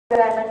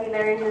That Lucky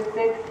Larry's is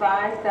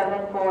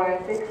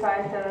 6574.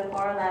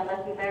 6574 on that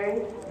Lucky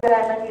Larry's.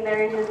 That Lucky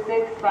Larry's is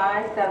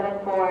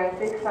 6574.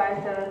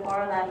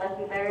 6574 on that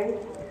Lucky Larry's.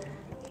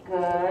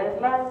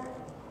 Good luck.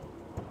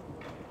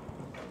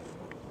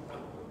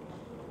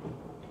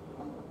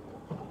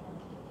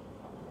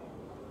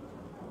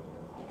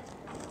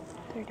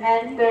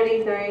 And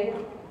 33.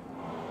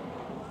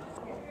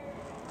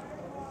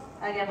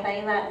 Again,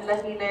 playing that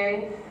Lucky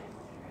Larry's.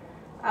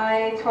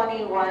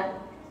 I-21.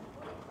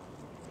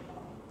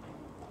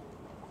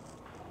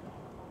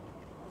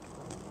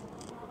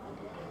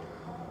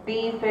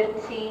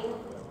 B-15.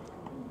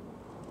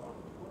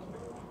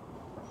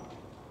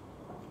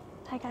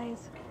 Hi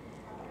guys.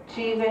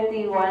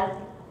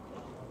 G-51.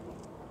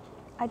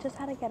 I just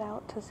had to get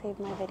out to save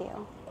my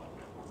video.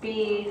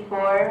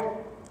 B-4.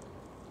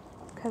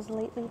 Because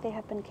lately they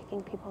have been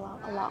kicking people out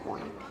a lot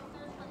more.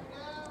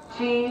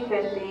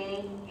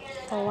 G-50.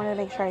 So I wanted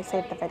to make sure I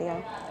saved the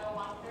video.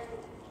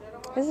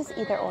 This is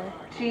either or.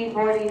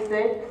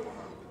 G-46.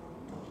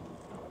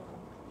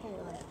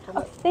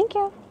 Oh, thank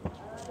you.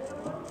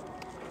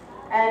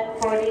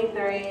 And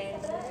 43.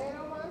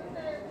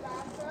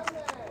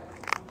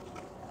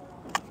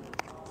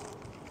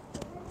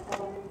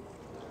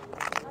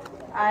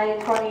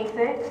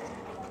 I-26.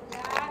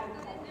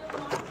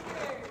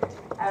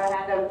 I have a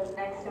hand up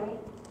next to me.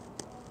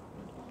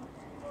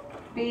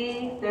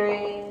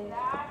 B3.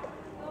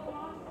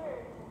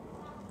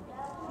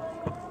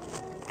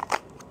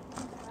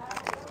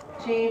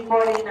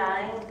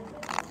 G49.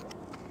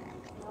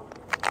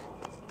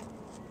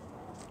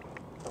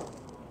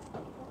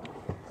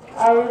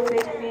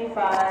 O65.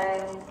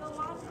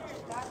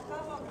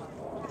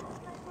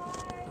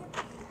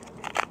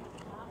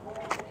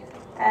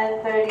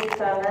 And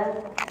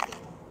 37.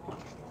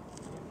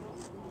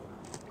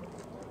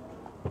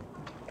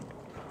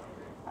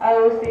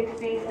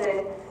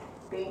 O66.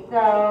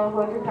 Bingo.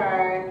 Hold your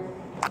cards.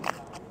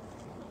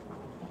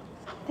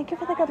 Thank you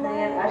for the good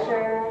And luck.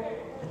 Usher.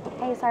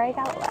 Hey, sorry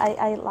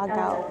I logged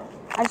out.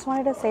 I just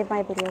wanted to save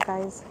my video,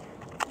 guys.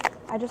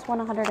 I just won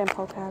 100 in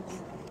pull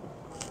tabs.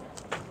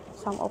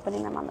 So I'm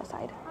opening them on the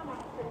side.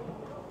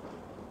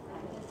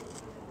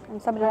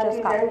 And somebody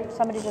just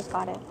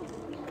got it.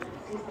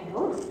 Excuse me.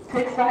 Ooh.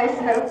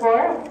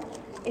 6574.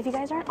 If you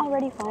guys aren't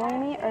already following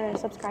me or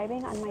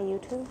subscribing on my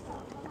YouTube,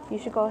 you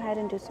should go ahead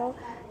and do so.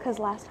 Because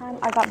last time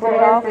I got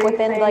booted off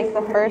within like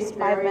the first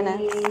 5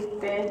 minutes.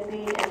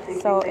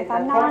 So if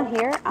I'm not on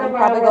here, I'll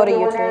probably go to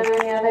YouTube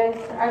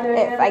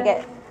if I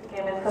get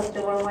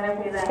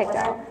kicked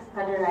out.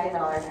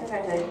 $109.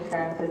 Congratulations,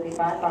 Karen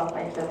 55, followed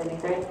by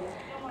 73.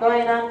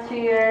 Going on to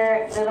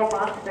your Little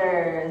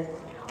Monsters.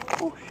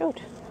 Oh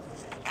shoot.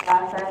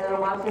 Last time Little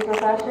Monsters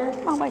with Usher.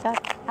 Oh my god.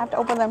 I have to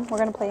open them. We're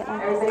going to play it now.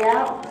 Everybody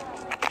out?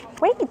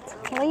 Wait,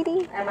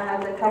 lady. Emma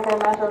has a couple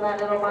left on that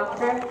Little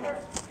Monster.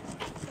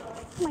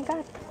 Oh my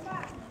god.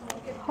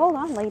 Hold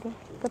on, lady.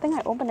 Good thing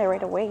I opened it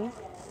right away.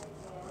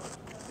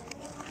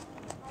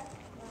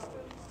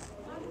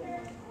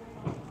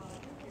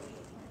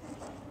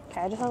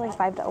 Okay, I just have like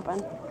 5 to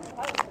open.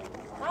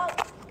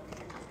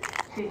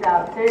 She's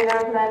out. So your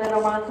number for that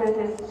Little Monsters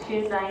is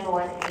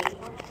 2918.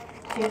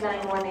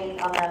 2918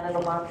 on that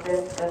Little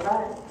Monsters. Good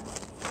luck.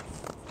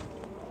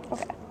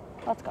 Okay,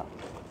 let's go.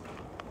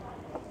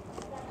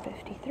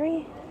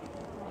 53.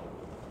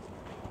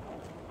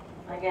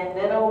 Again,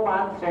 Little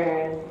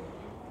Monsters.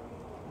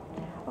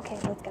 Okay,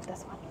 let's get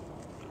this one.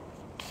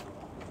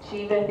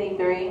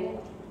 G53.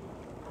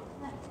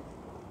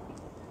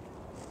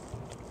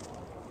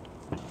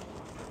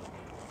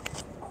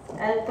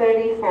 And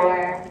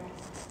 34.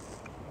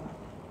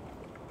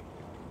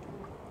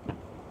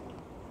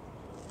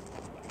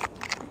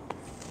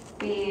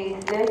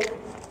 B6.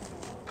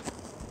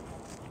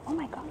 Oh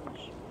my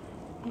gosh.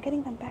 I'm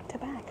getting them back to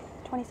back.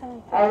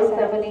 27.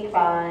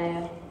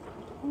 O75.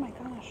 Oh my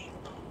gosh.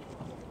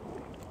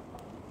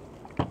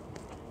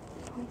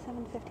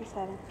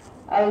 27.57.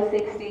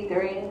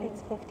 O63.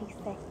 It's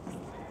 56.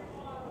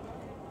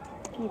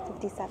 I need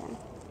 57.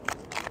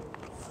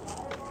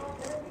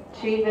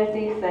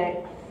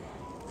 G56.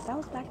 That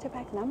was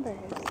back-to-back numbers.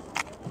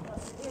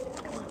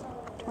 Come on.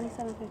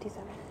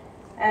 27.57.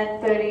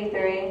 And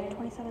 33.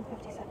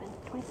 27.57.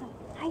 27.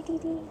 Hi, Dee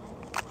Dee.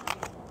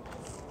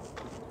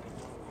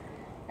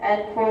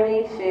 And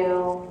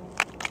 42.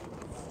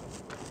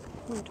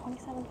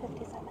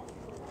 27.57.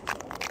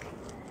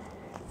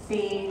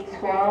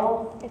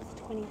 B12. It's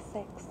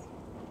 26.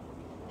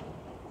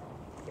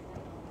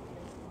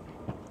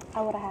 I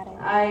would have had it.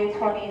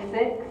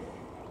 I26.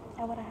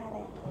 I would have had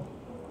it.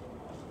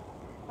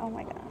 Oh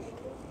my gosh.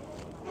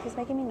 He's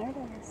making me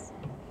nervous.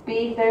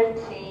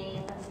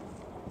 B13.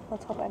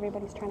 Let's hope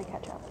everybody's trying to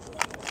catch up.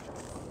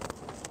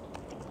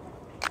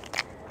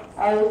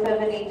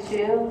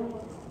 O72.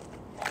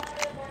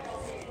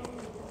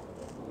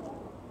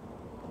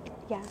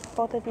 Yeah,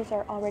 both of these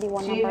are already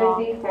one number off.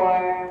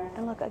 G54.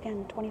 And look,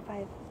 again,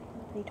 25,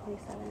 and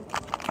 27.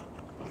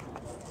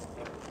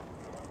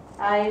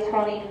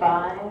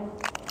 I25.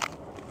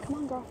 Come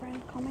on,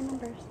 girlfriend. Call my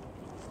numbers.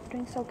 You're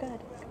doing so good.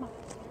 Come on.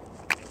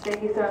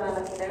 Thank you so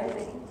much for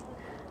everything.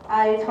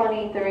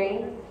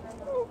 I-23.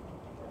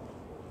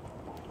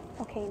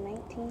 Okay,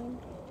 19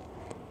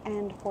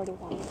 and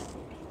 41.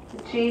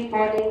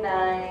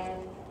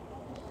 G49.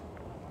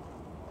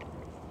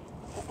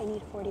 I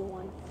need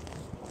 41.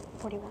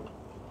 41.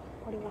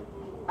 41.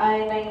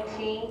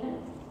 I-19.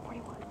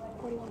 41.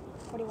 41.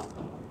 41.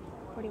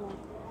 41.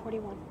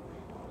 41.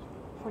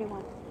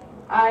 41.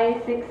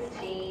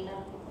 I-16.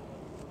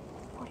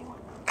 41.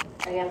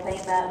 Again,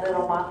 playing that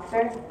little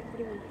monster.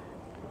 41.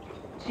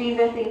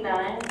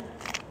 G59.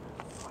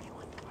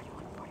 41.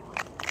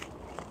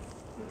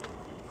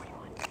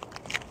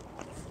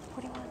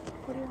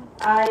 41.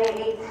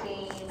 I-18.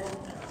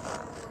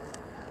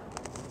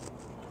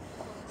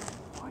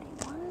 41.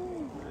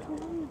 Come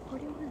on,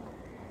 41.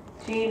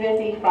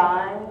 G55.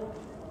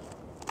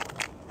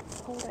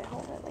 Hold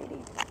it,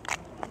 lady.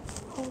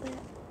 Hold it.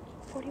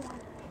 41.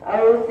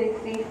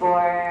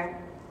 O64.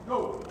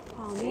 Oh,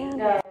 man.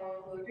 Go.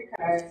 Move your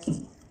cards.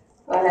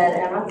 Go ahead,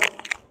 Emma.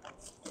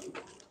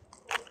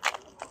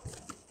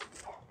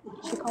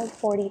 She called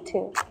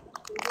 42.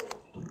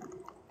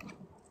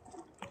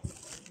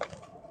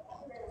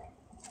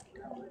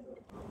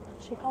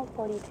 She called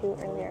 42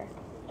 earlier,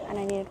 and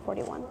I needed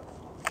 41.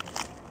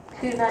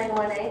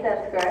 2918,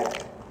 that's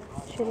correct.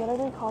 She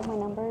literally called my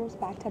numbers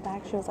back to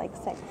back. She was like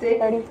 6, 6,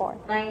 34,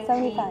 19,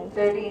 75.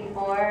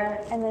 34,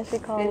 And then she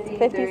called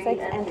 53,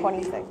 56 and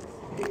 26.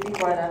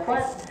 64, that's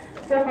one.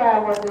 So far, I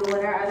was the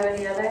winner. Are there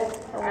any others?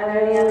 Are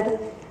there any others?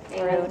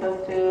 Amen.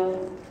 Goes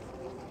to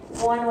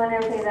one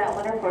winner, pay that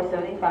winner for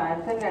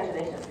 75.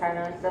 Congratulations, card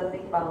number 70,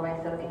 followed by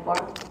 74.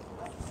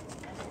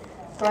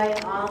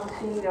 Going on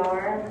to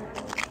your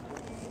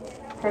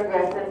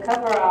progressive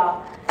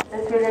coverall.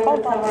 This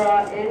progressive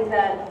coverall is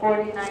at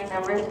 49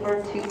 numbers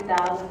for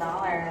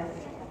 $2,000.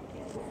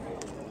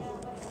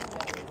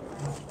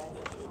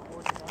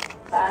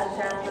 Last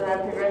chance for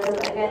that progressive.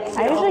 Again,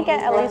 I usually get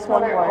at least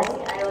one horse.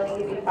 I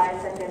only give you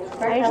 5 seconds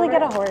per I usually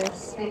get a number.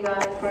 horse. So you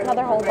got it for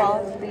Another whole ball.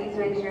 Please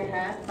raise your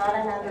hand. Not a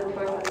hand is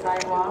towards the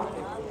sidewalk.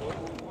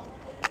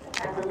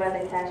 And by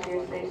the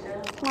cashier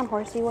station. Come on,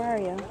 horsey, where are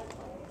you?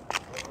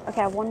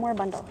 Okay, I have one more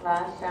bundle.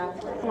 Last chance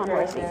for Come on,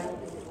 horsey.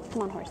 progressive.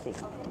 Come on, horsey.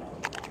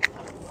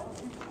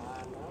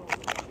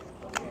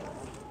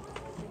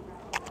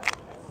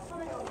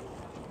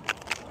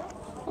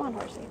 Come on,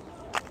 horsey.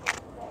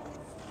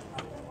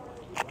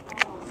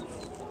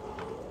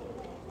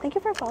 Thank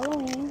you for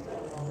following.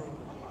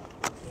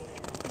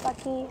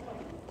 Bucky,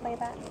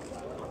 playback.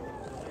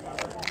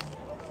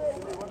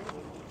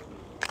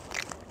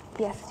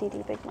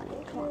 BSTD, big money.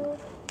 Come on.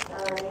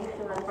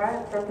 In the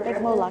front for Big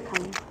progressive. moolah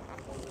coming.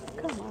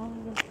 Come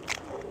on.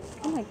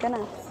 Oh my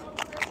goodness.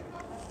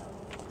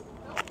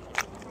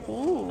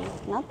 Dang,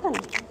 nothing.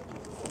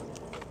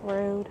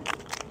 Rude.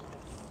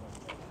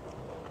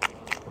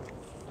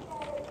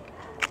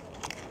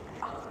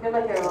 Good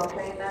luck, everyone.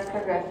 Playing that I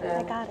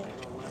progressive. got it.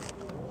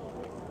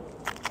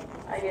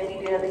 Again,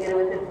 you do have to get it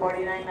within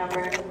 49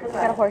 numbers. I Goodbye.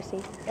 got a horsey.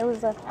 It was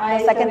the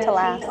I second to 17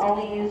 last.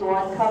 only use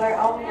one color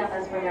only on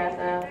this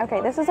progressive. Okay,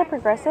 this is a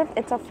progressive.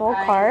 It's a full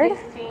card.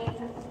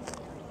 I-16.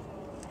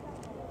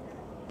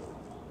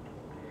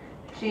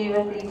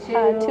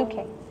 G52.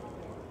 2K.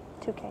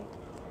 2K.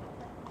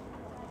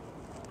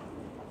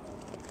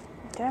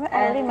 Did I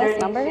already miss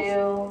numbers?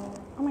 N32.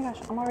 Oh my gosh,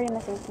 I'm already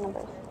missing some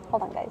numbers.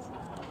 Hold on, guys.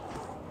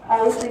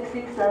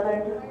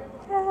 O67.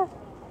 Ah,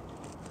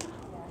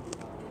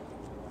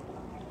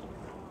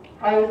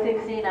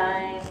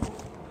 O69.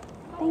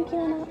 thank you,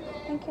 Anna.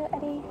 Thank you,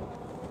 Eddie.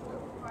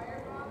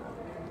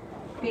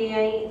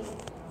 B8.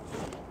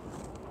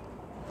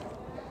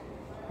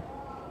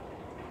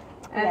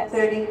 Yes.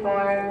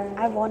 N34.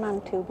 I've won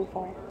on 2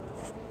 before.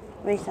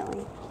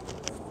 Recently.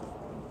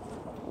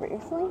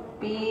 Recently?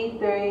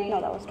 B3. No,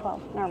 that was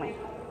 12. Never mind.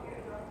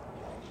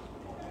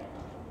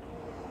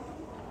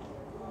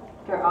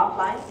 You're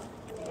offline?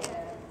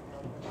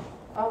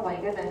 Oh my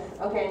goodness.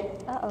 Okay.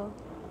 Uh-oh.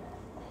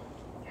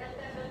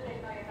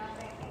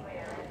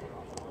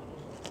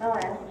 Oh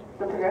yeah.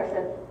 The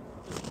progressive.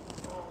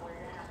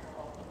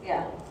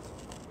 Yeah.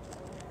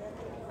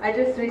 I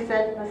just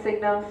reset the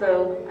signal,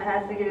 so I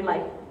have to give you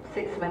like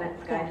 6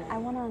 minutes, guys. Yeah, I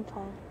won on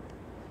 12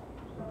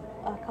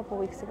 a couple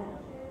weeks ago.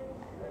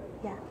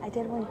 Yeah, I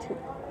did win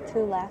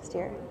two last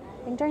year.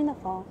 I think during the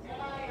fall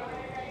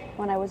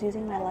when I was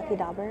using my Lucky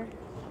Dauber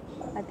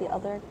at the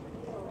other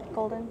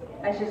Golden.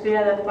 I should see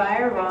how the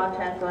fireball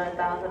chance to win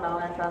 $1,000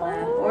 on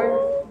that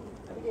horse.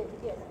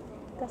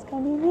 That's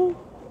gonna be me.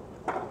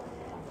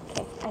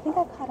 Okay, I think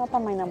I caught up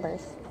on my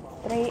numbers.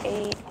 3,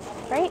 8,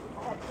 right?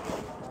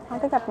 I don't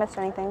think I've missed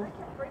anything.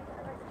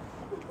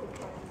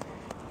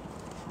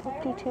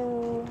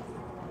 52.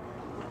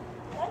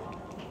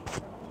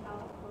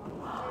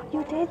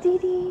 You did,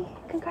 Dee.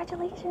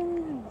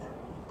 Congratulations.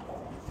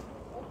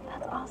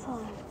 That's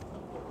awesome.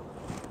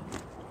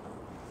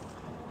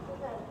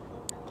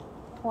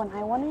 When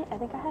I won it, I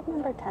think I had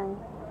number 10.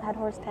 I had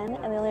horse 10,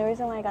 and the only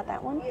reason why I got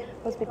that one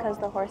was because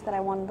the horse that I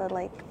won the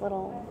like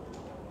little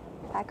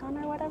pack on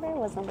or whatever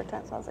was number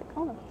 10. So I was like,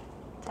 oh,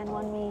 10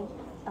 won me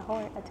a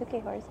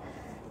 2K horse.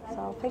 So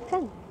I'll pick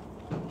 10.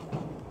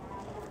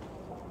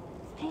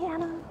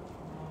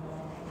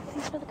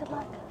 for the good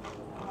luck.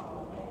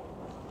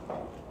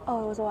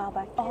 Oh, it was a while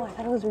back. Oh, I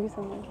thought it was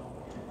recently.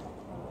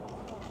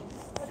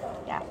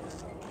 Yeah.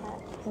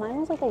 Mine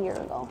was like a year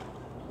ago.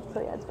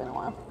 So yeah, it's been a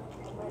while.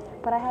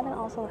 But I haven't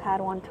also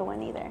had one to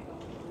win either.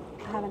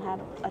 I haven't had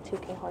a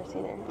 2K horse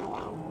either in a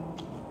while.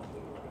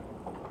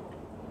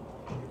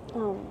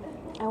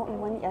 I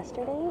went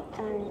yesterday,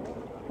 and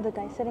the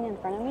guy sitting in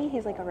front of me,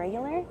 he's like a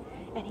regular,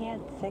 and he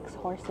had 6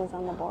 horses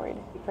on the board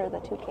for the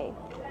 2K,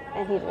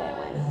 and he didn't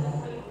win.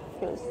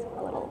 He was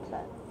a little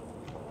upset.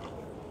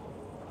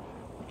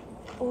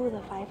 Oh, the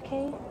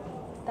 5K?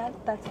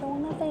 That's the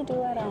one that they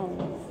do at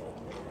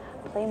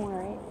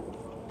Playmore, right?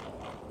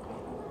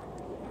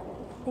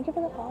 Thank you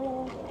for the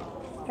follow.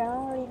 If you're not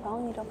already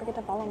following me, don't forget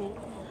to follow me.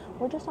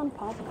 We're just on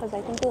pause because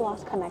I think we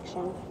lost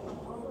connection.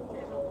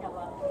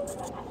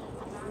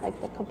 Like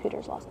the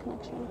computer's lost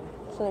connection.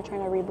 So they're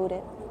trying to reboot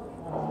it.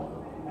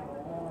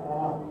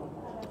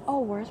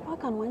 Oh,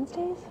 Wurzbach on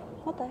Wednesdays?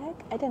 What the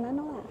heck? I did not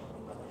know that.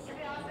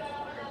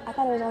 I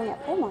thought it was only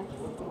at Playmore.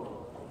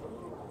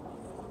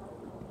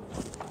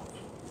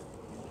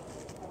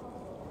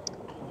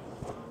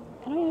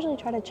 I don't usually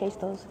try to chase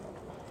those.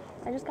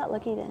 I just got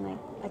lucky and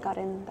I got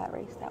in that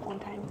race that one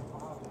time.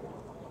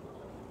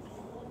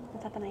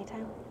 It's at the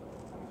nighttime.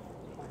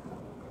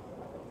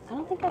 I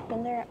don't think I've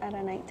been there at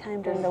a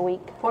nighttime during the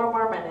week. 4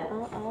 more minutes.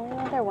 I only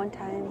went there one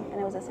time, and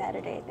it was a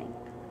Saturday, I think,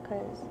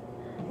 because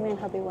me and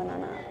hubby went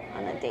on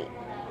a date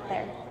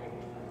there.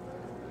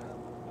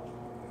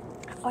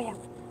 Oh yeah,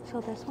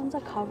 so this one's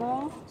a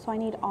coverall, so I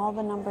need all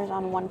the numbers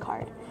on one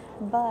card,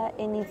 but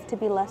it needs to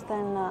be less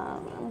than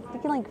I'm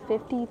thinking like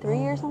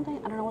 53 or something.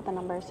 I don't know what the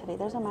number is today.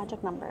 There's a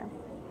magic number,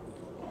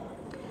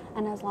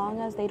 and as long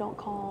as they don't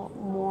call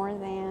more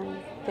than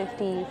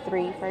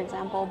 53, for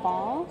example,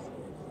 balls,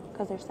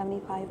 because there's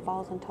 75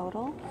 balls in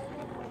total.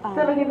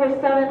 So looking for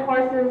 7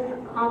 horses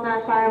on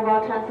that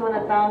fireball, chance to win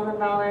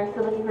 $1,000.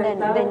 So looking for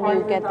 7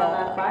 horses get on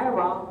that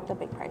fireball. the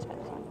big prize for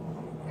this one.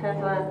 Chance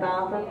to win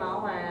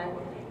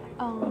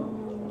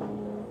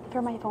 $1,000.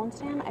 For my phone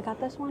stand, I got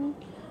this one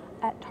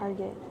at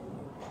Target.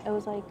 It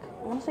was like,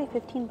 I want to say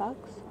 15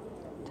 bucks,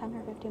 10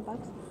 or 15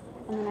 bucks.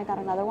 And then I got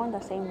another one, the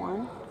same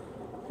one,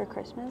 for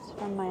Christmas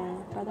from my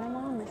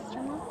brother-in-law and my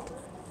sister-in-law.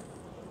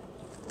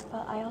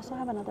 But I also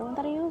have another one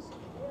that I use.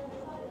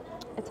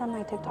 It's on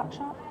my TikTok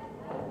shop.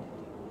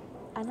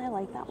 And I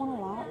like that one a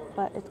lot,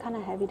 but it's kind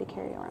of heavy to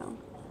carry around.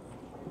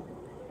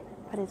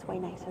 But it's way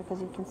nicer because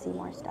you can see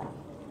more stuff.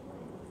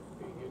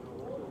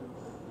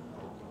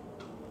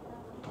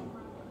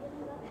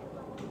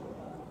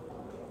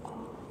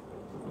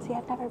 See,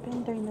 I've never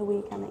been during the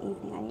week and the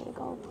evening. I need to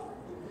go.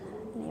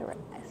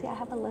 See, I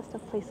have a list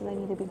of places I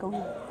need to be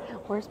going.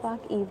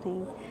 Wurzbach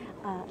evening,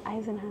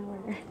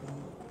 Eisenhower,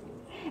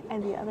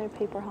 and the other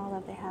paper hall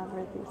that they have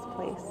is this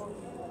place.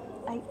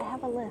 I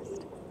have a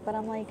list, but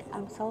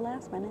I'm so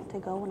last minute to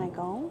go when I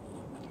go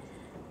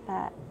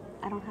that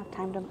I don't have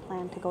time to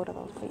plan to go to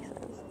those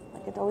places.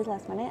 Like, it's always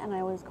last minute, and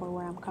I always go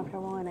where I'm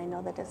comfortable and I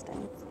know the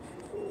distance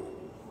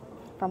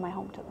from my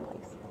home to the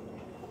place.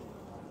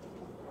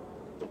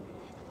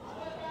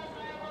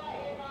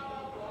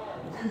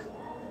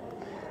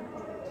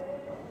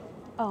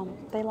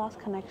 They lost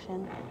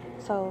connection.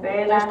 So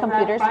there's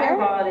computers here.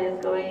 Fireball is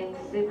going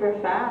super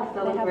fast.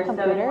 So They have for 7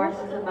 computers.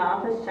 horses in the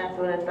office, chance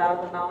to win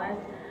 $1,000.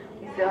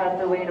 You still have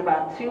to wait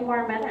about 2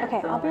 more minutes.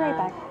 Okay, I'll be right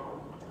back.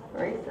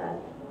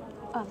 Reset.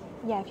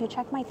 Yeah, if you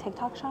check my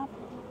TikTok shop,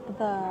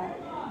 the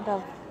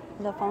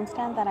phone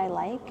stand that I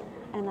like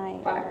and I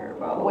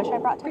wish I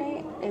brought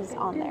today is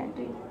on there.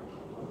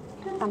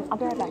 I'll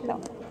be right back though.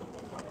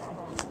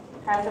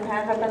 Have some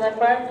hands up in the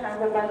front,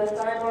 hands up by the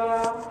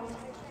sidewall.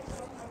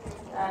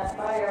 That's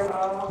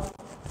fireball.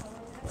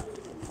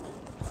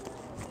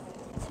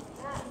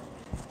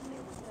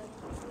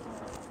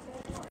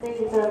 Thank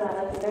you for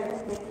that.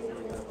 Thank you.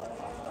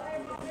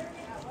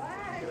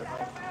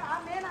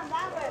 I'm in on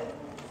that one.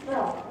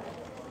 No.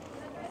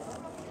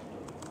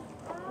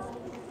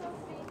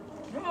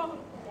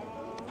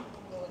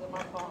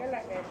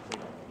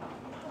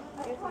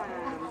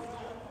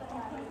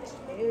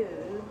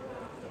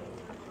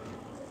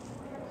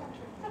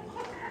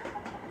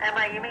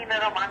 Emma, you mean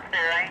Little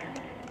Monster, right?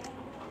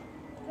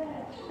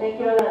 Thank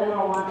you, that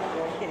Little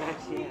Monster. Yeah,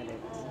 she had it.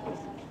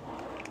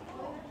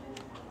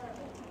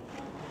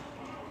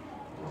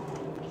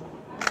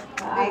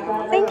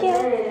 Thank you.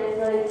 It's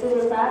like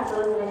super fast.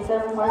 Those are like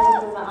 7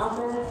 horses in the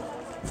office.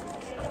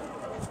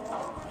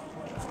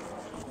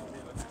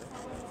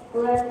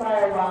 Good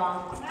fireball.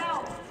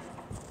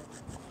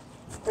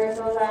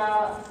 First one's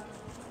out.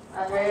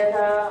 Andrea's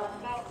out.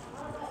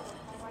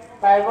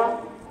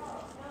 Fireball.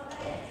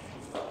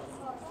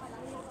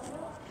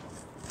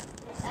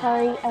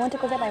 Sorry, I went to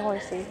go get my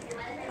horsey.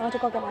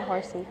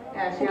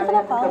 Yeah, she Thank you only for has the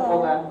a couple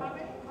follow. left.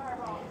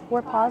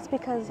 We're paused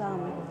because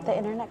the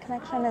internet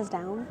connection is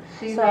down.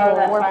 She's So out of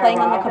that we're playing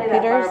on the fireball. I'll play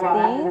that computers,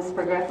 fireball after this these,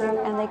 progressive.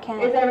 and they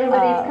can't Is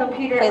everybody's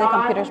computer play the on?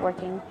 computers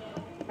working.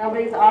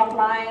 Nobody's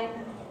offline?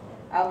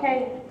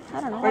 Okay. I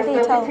don't know, how We're do you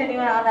still tell?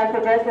 continuing on that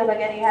progressive.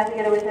 Again, you have to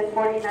get it within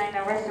 49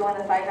 numbers to win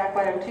the side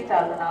jackpot of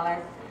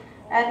 $2,000.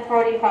 And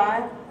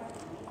 45.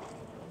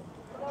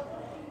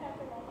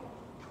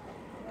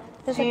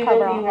 This is a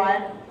coverall.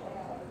 G51.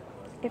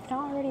 If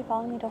not already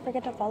following me, don't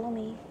forget to follow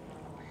me.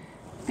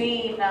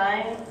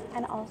 B9.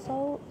 And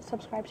also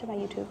subscribe to my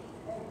YouTube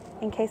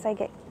in case I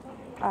get,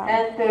 in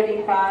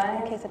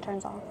N35. case it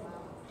turns off.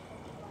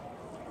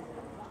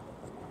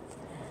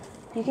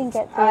 You can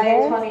get through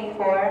there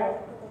I-24.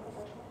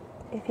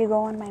 if you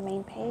go on my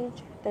main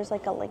page. There's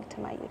like a link to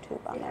my YouTube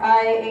on there,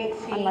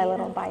 I-18. on my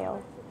little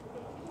bio.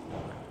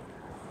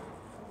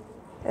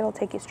 It'll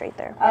take you straight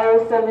there.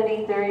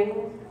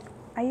 O-73.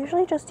 I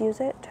usually just use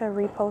it to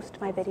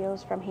repost my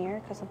videos from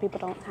here because some people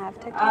don't have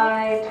TikTok.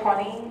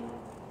 I-20.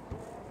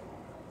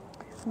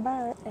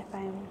 But if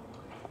I'm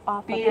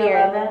off of B11.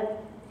 here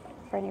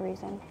for any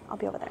reason, I'll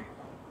be over there.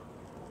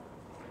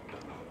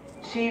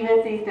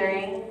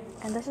 G53.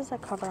 And this is a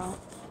coverall.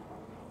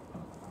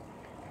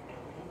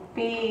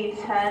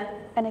 B10.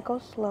 And it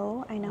goes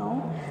slow, I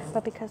know,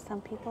 but because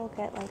some people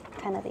get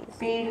like 10 of these,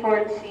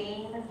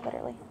 B14.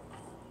 literally.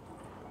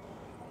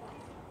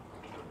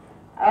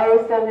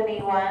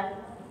 O-71.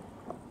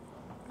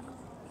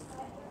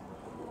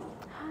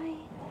 Hi.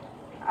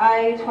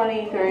 Thanks for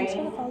the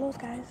I-23. follows,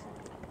 guys.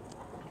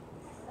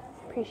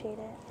 Appreciate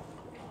it.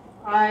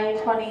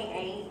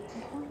 I-28.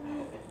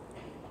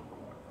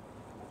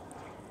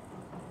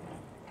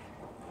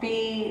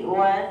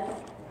 B1.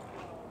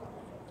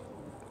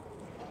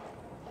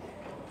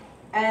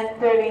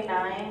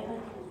 N39.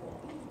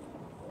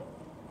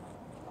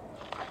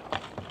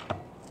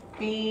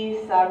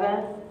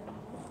 B7.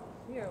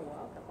 You're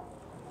welcome.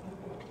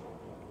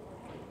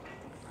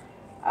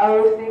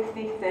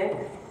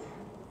 O66.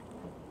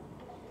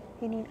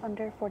 You need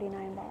under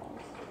 49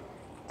 balls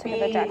to get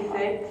the jackpot.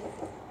 B6.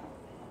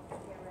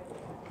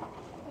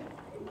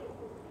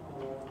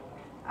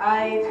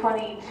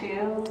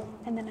 I-22.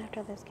 And then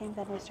after this game,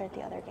 then we start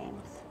the other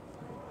games.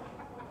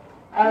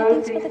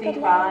 Thanks for the good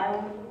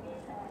luck.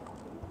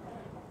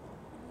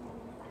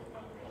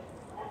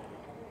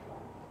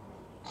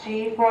 O65.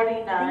 Thank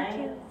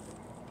G49. you.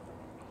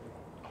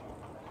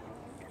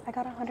 I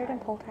got 100 in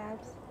pull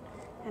tabs,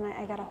 and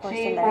I got a horse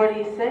in there.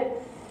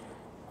 G46.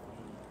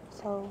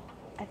 So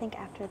I think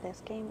after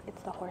this game,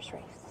 it's the horse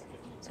race.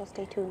 So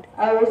stay tuned.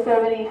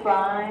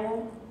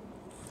 O75.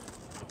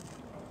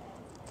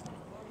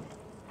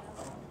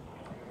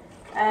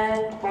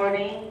 And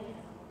 40.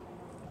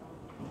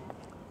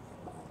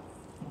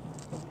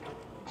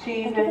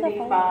 Thank you for the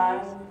follow, G55.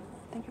 guys.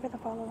 Thank you for the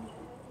follow.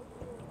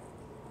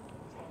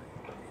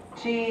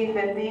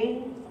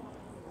 G50.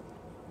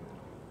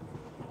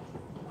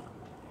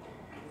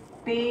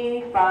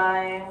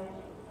 B5.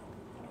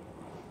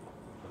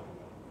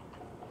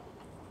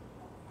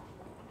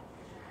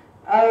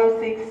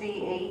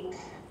 O68.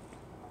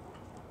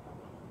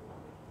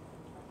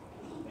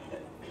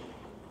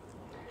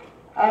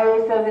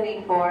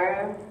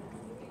 O74.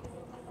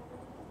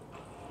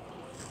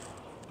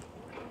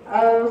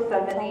 It's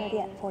already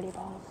O70. at 40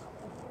 balls.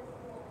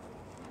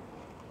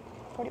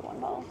 41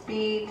 balls.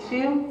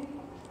 B2.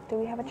 Do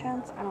we have a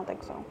chance? I don't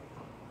think so.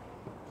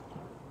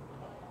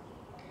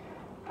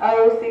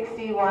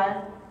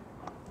 O61.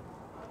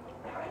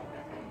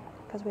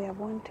 Because we have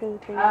 1, 2,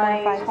 3, 4,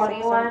 5, 6,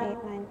 7, 21.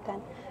 8, 9,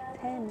 10.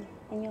 10.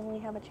 And you only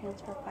have a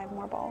chance for 5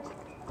 more balls.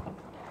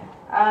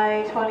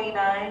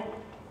 I-29.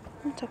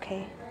 It's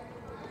okay.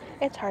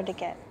 It's hard to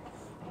get.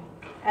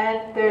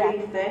 And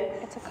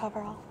 36. It's a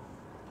coverall.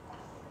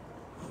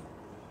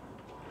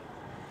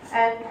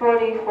 And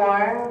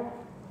 44.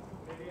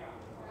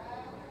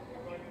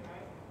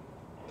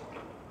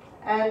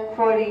 And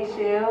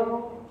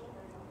 42.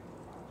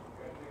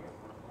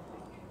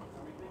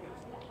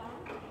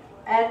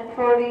 And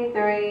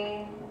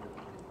 43.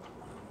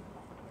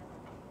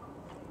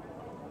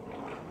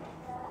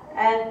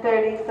 And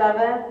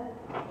 37.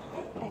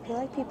 I feel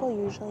like people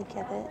usually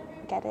get it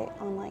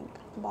on like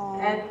ball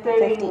And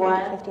 58,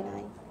 31.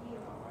 59.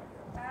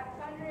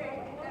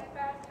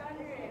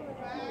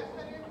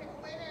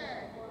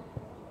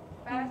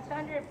 Fast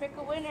 100, pick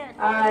a winner.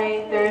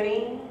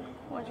 I-30.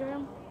 What's your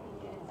room?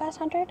 Fast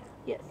 100?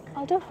 Yes.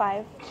 I'll do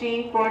 5.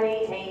 G48. 1,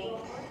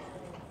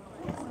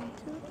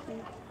 2, 3,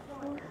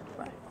 4,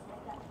 5.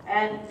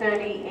 And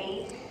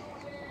 38.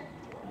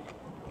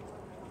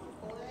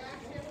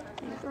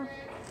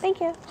 Thank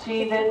you.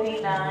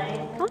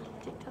 G59. Huh?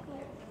 TikTok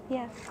later.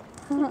 Yeah.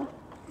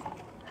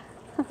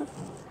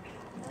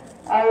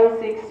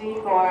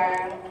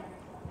 O64.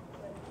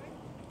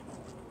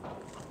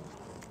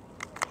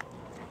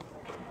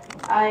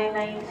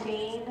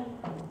 I-19.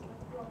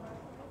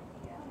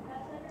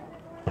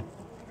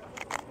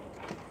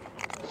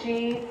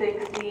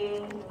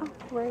 G60. Oh,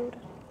 rude.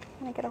 I'm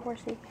gonna get a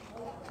horsey.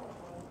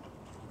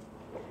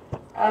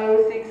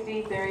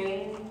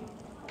 O63.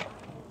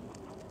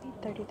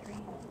 33.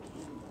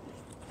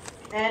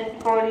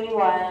 And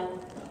 41.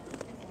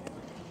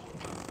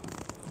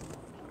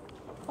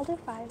 I'll do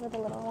 5 with a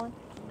little one.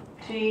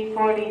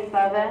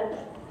 G47.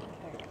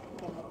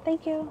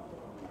 Thank you.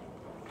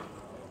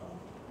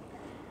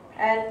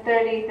 And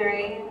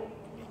 33.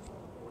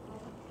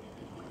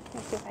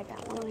 Let's see if I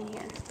got one in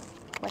here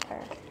with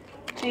her.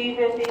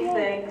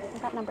 G56. I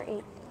got number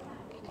 8.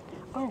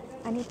 Oh,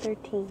 I need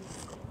 13.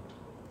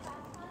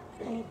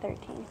 I need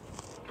 13.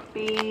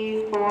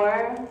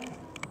 B4.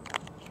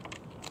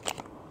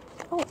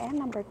 Oh, and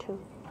number 2.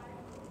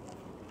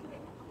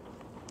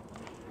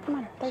 Come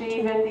on,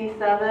 13.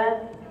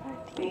 G57.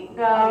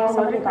 Bingo. Oh, somebody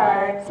Hold your got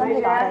cards. it. Somebody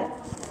Raise your got hand.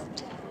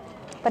 it.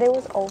 But it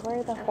was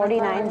over the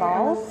 49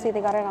 balls. See,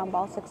 they got it on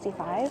ball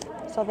 65,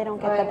 so they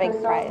don't get the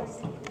big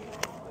prize.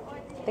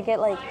 They get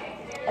like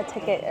a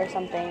ticket or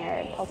something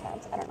or pull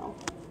tabs. I don't know.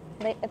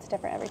 It's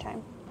different every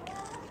time.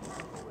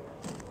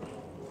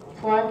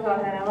 One, go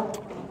ahead, Emma.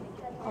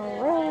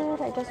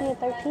 Alright, I just need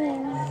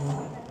 13.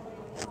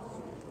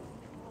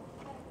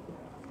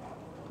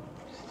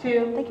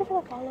 Two. Thank you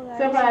for the follow, guys.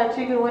 So far, I have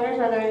 2 good winners.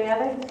 Are there any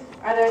others?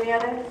 Are there any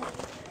others?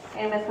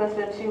 Aim is supposed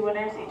to have 2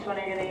 winners. Each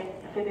winner getting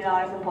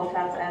 $50 in pull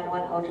tabs and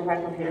 1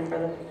 Ultra computer for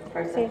the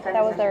first See, and second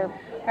that was session.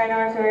 Right now,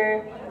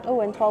 we're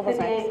Oh, and 12 was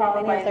 58 next. I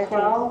followed by need 13.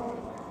 12.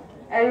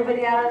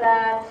 Everybody out of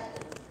that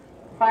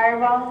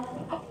fireball?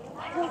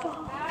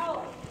 Fireball.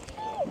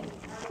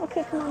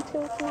 Okay, come on,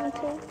 2. Come on, 2.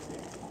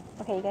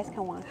 Okay, you guys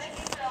can watch.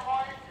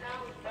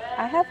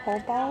 I have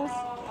hold balls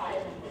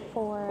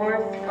for...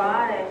 Horse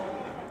 5.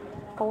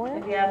 4?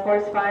 If you have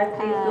horse 5,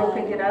 please go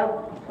pick it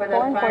up for the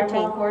 4 and 14.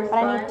 fireball. Horse But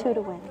I 5. need 2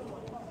 to win.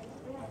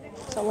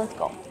 So let's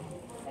go.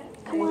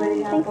 Come Anybody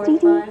on, have thanks, horse Dee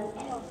 5?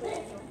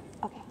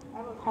 Okay,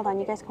 hold on.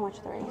 You guys can watch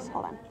the race.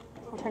 Hold on.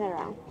 I'll turn it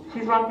around.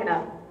 She's walking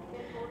up.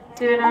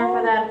 Student arm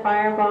for that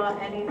fireball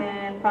ending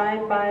in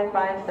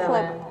 5557.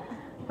 Flip.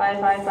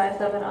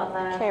 5557 on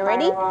that. Okay,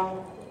 ready?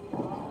 Fireball.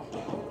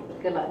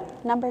 Good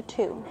luck. Number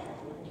 2.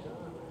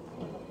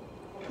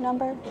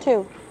 Number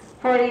 2.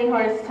 40,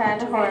 horse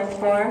 10, horse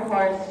 4,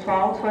 horse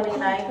 12,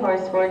 29,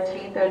 horse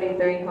 14,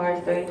 33, horse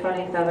 3,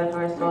 27,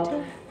 horse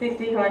 12,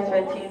 60, horse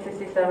 15,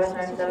 67,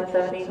 horse 7,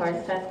 70,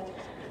 horse 10,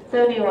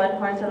 71,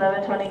 horse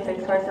 11,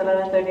 26, horse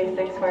 11,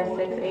 36, horse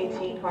 6,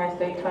 18, horse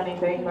 3,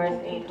 23, horse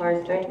 8,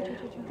 horse 3,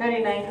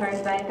 39,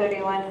 horse 9,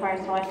 31,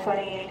 horse 1,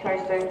 28,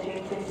 horse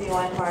 13,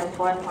 61, horse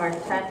 1, horse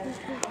 10,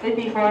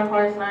 54,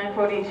 horse 9,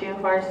 42,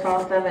 horse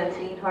 12,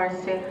 17,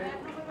 horse 2,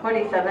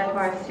 47,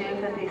 horse 2,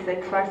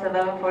 56, horse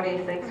 11,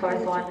 46,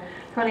 horse 1,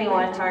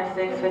 21, horse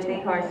 6, 50,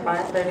 horse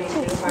 5,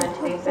 32, horse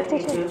 8,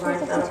 52, horse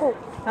 7,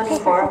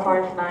 24,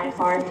 horse 9,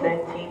 horse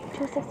 15,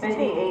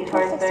 58,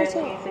 horse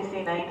 13,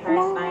 69,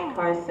 horse 9,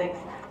 horse 6,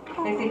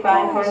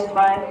 65, horse 5,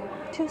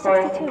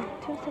 horse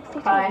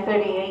 5,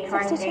 38,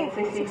 horse 8,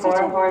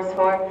 64, horse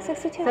 4,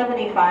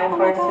 75,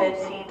 horse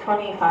 15,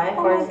 25,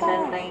 horse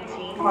 10,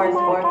 19, horse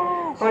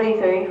 4,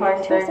 43,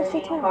 horse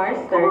 13, horse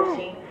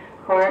 13,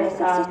 horse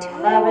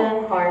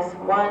 11, horse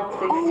 1,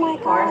 16,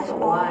 horse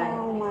 1.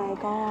 Oh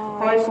my god.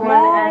 Horse 1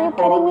 and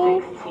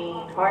hold 16.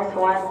 Horse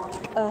 1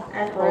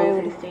 and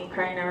hold 16.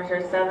 Crying numbers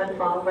are 7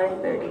 followed by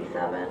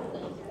 37.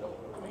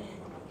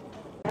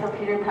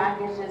 Computer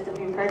packages, if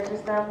you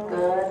purchase them,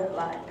 good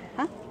luck.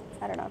 Huh?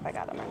 I don't know if I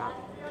got them or not.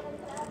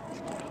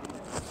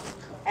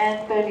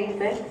 And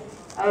 36,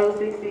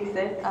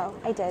 O66, Oh,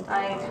 I did.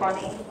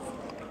 I20,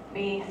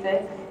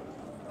 B6,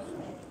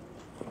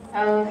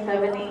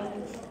 O70,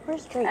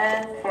 Where's Drake?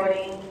 and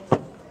 40,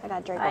 I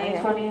got Drake over here.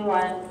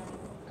 I21,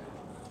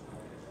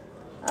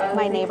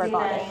 My neighbor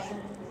got it.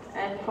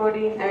 and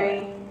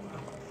 43,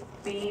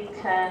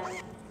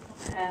 B10,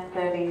 and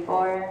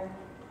 34,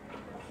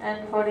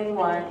 and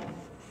 41,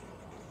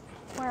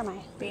 Where am I?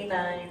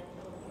 B9,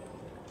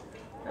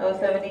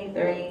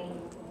 O73,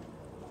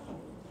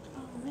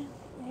 Oh man,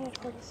 I had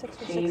 46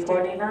 or 60.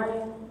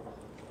 G49,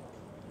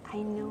 I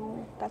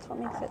know. That's what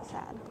makes it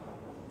sad.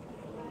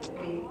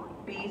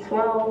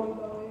 B12,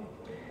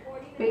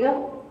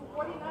 Bingo,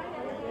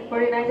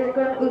 49 didn't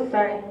go, ooh,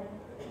 sorry.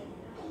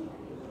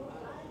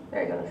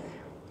 There it goes.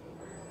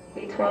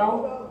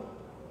 B12,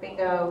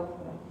 bingo.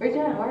 Where's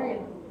your hand? Where are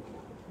you?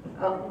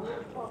 Oh,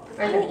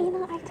 right Hey, there. Ina,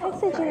 I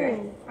texted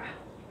you.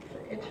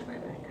 Itch my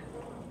neck.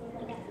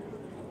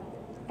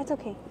 It's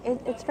okay.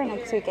 It's for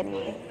next week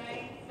anyway.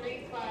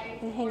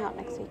 We hang out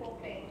next week.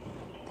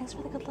 Thanks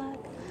for the good luck.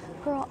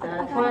 Girl, I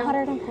got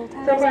 100 in pull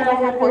tabs, and I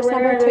had horse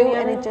number 2,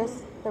 and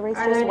the race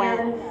just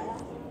went.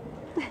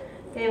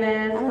 Hey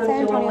man, I'm in supposed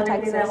San to Antonio, one winner,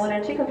 Texas.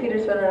 winner, 2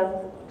 computers for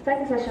the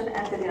second session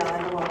and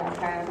 $50 in one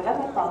time. So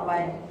that's followed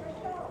by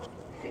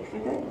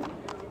 63.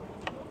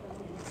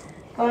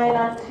 Going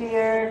on to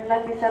your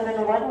Lucky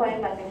 7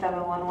 one-way, Lucky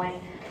 7 one-way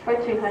for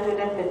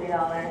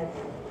 $250.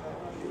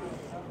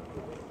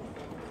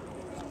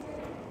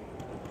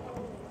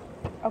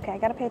 Okay, I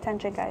gotta pay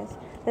attention, guys.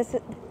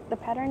 The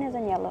pattern is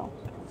in yellow.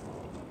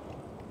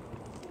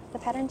 The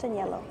pattern's in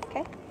yellow,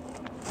 okay?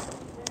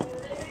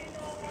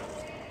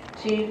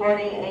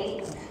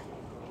 G48.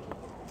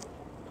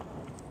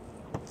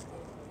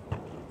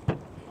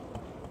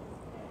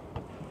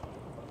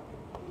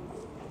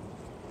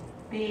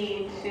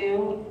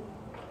 B2.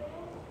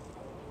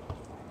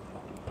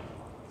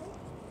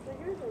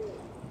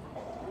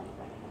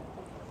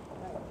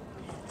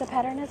 The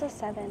pattern is a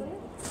 7.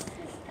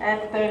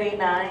 And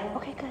 39.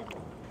 Okay, good.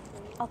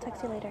 I'll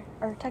text you later.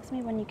 Or text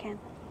me when you can.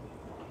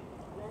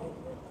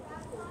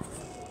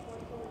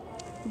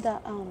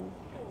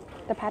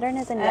 The pattern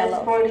is in And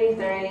yellow.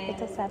 43.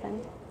 It's a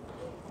 7.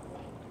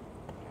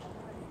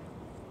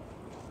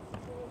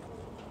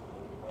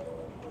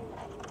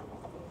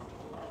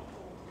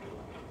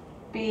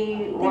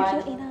 B1.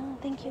 Thank you, Ina.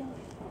 Thank you.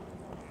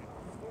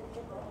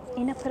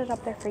 Ina put it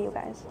up there for you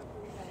guys.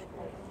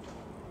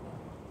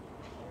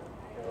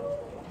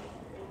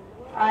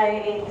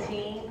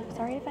 I-18.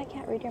 Sorry if I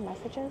can't read your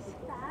messages.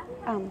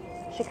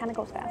 She kind of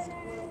goes fast.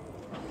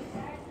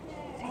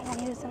 Dang, I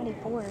needed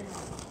 74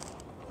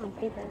 on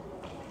paper.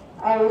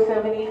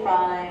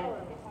 O-75.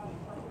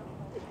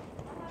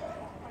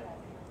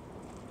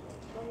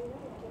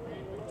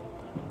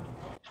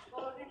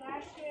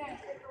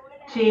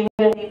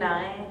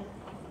 G-59.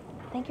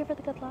 Thank you for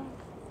the good luck.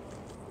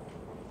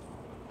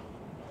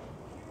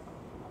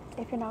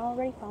 If you're not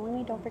already following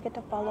me, don't forget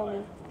to follow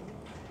me.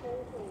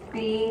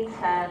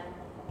 B10.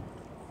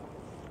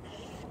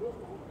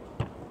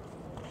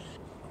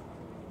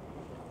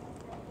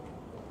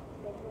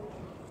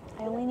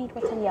 I only need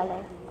what's in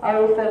yellow.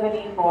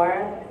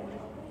 O-74.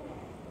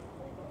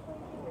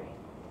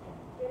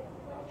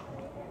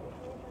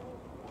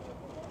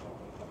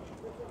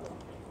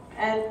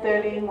 And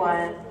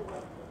 31.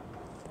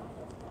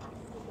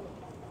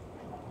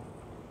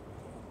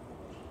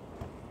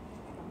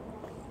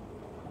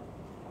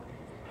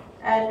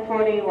 And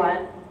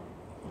 41.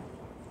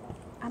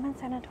 I'm in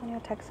San Antonio,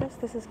 Texas.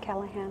 This is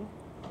Callahan.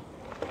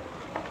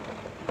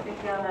 Think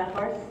on that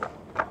horse.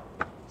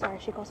 Sorry,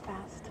 she goes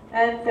fast.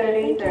 And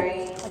Thank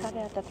 33. you. I got it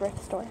at the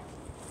thrift store.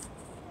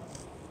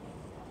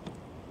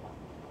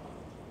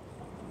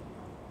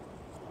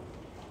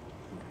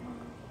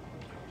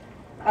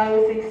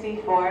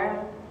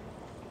 O-64.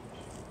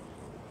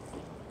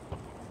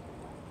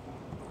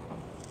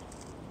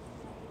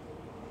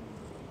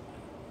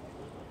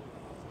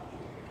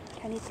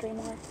 I need 3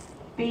 more.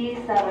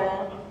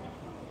 B7.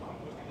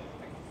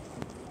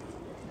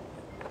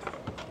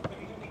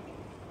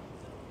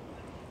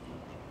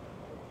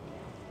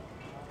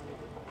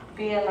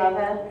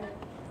 B11.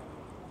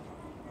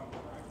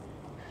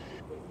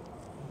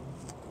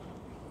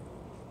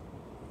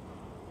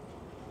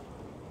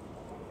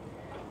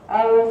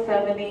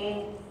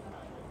 O-70.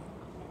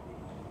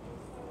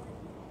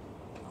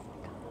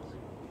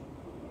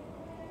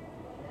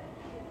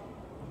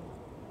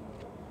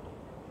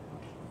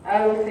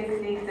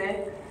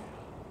 O-66.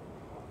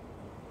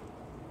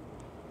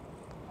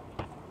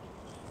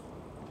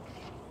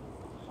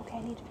 Okay,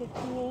 I need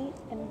 58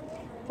 and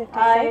 56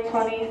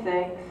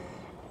 I-26.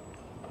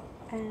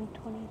 and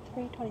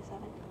 23, 27.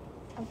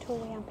 I'm 2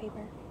 away on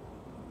paper.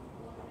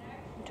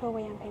 I'm 2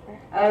 away on paper.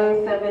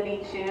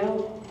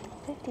 O-72.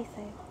 56,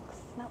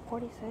 not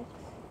 46.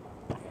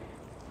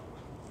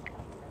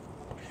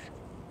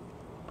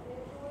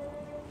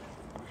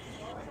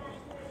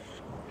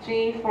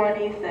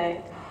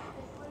 G46.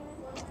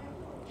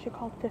 She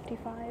called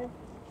 55.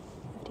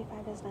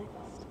 55 is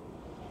next.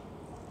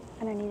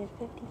 And I needed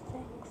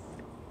 56.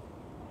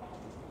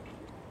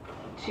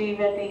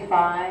 G55.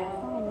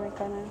 Oh my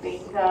goodness.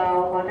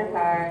 Bingo. 100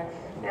 cards.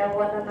 You have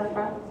one in the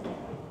front?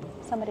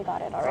 Somebody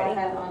got it Go already.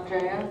 ahead,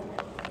 Andrea.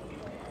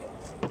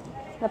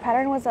 The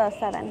pattern was a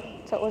 7,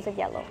 so it was a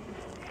yellow.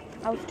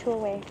 I was 2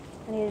 away.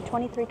 I needed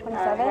 23,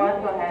 27.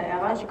 One, go ahead,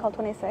 And she Emma. called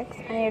 26.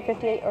 I needed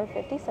 58 or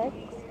 56.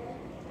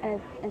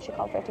 And she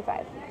called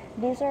 55.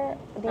 These are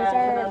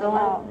another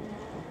one.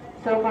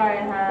 So far I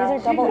have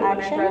these are double two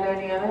winners. action, Are there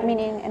any others?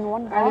 meaning in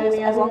one Are there box,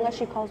 any as long others? as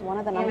she calls one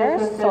of the Even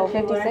numbers, if so it's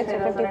two winners, 56 say or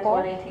those winners 54,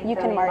 118, you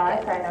can mark 75,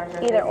 it. card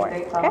numbers Either or.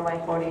 56, Okay? followed by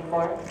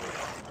 44.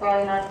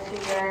 Going on to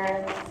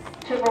your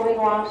triple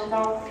legal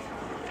optional.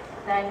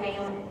 That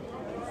game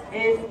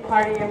is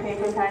part of your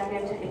paper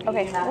package. If you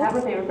Okay. do not have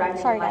a paper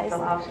package, Sorry, you might guys.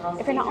 fill optionals.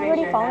 If you're not Please raise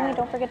already your following me, hand.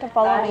 don't forget to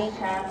follow me. Last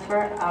chance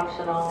for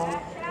optionals.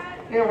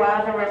 Your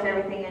wild number is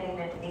everything ending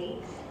in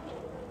 8.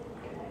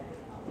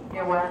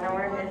 Your wild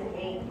number is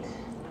 8.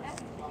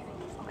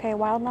 Okay,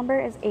 wild number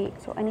is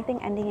 8, so anything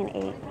ending in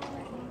 8.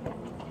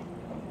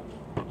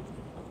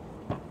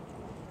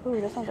 Ooh,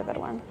 this one's a good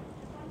one.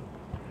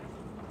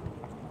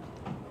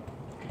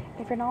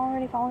 If you're not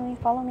already following me,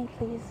 follow me,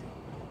 please.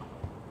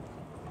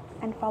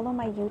 And follow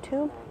my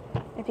YouTube.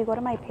 If you go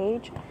to my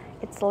page,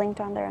 it's linked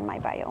on there in my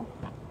bio.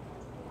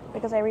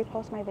 Because I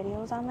repost my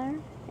videos on there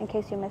in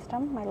case you missed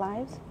them, my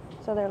lives.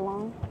 So they're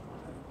long.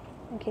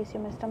 In case you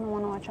missed them and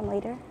want to watch them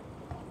later.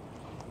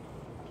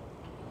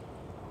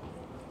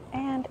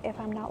 And if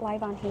I'm not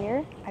live on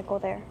here, I go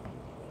there.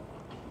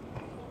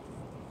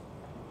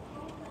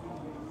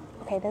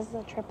 Okay, this is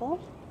a triple.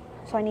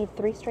 So I need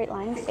 3 straight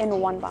lines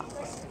in one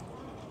box.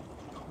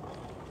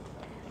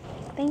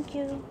 Thank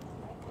you.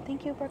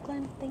 Thank you,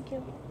 Brooklyn. Thank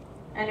you.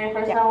 And your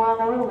first Yeah. time on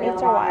the room, we have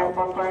Eights a are wild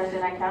wild. for first,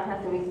 and I count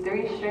has to be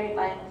 3 straight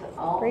lines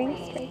only.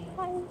 3 straight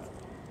lines.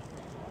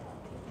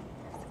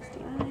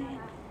 69.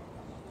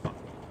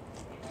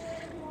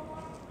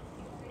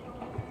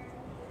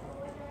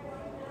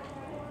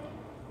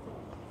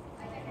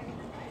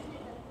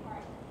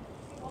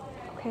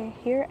 Okay,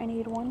 here I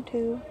need 1,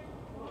 2.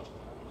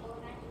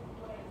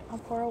 I'm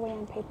 4 away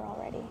on paper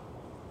already.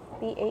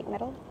 B8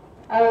 middle.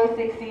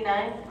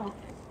 O69. Oh,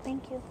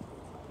 thank you.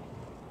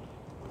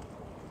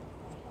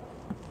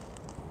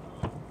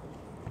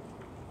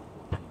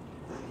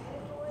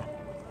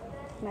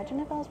 Imagine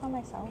if I was by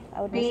myself.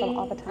 I would miss them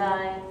all the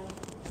time.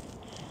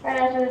 B9. Right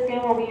after this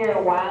game will be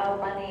your wild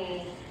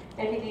money.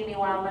 If you need any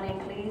wild money,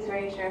 please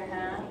raise your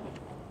hand.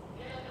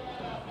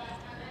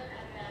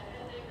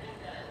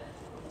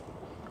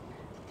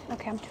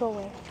 Okay, I'm 2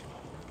 away.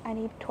 I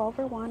need 12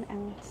 or 1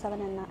 and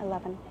 7 and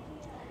 11.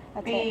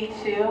 That's it.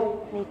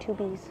 B2. I need 2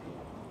 Bs.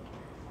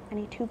 I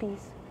need 2 Bs.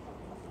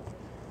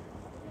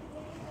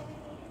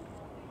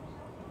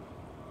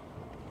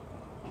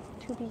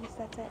 Two Bs,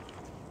 that's it.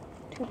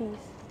 2 Bs.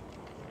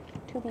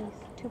 2 Bs,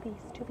 2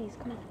 Bs, 2 Bs,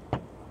 come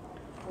on.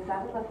 Was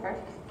that the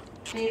first?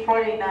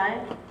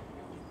 B49.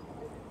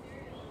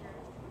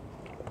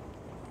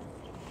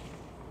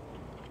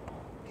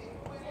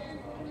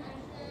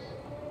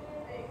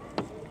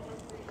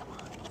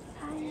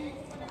 Hi.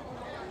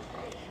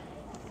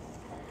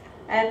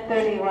 And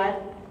 31.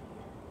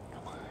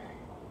 Come on.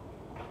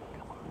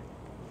 Come on.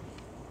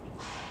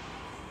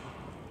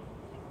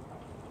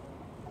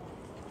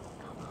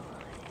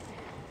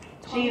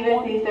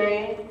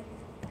 G53.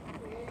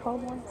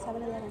 12, 1,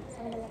 7, 11,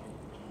 7, 11.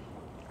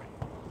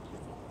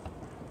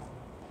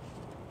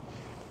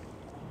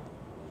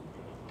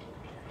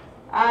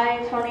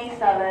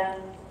 I27.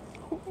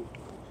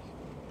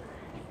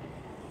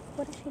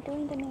 What is she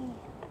doing to me?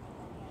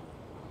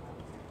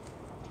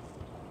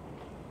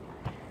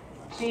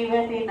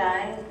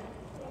 G59.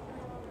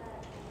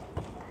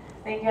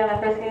 Thank you on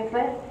the first game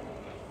slip.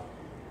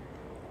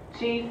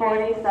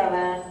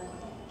 G47.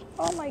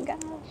 Oh my gosh.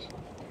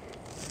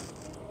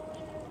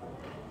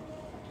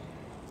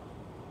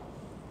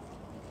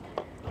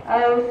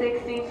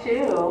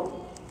 O62.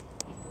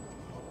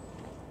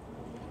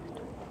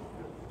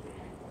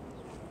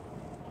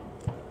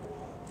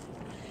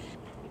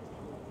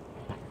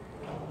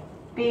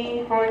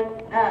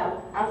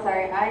 I'm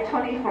sorry,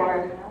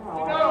 I24.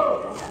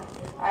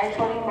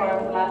 I24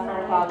 was the last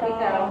number called.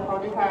 Pico,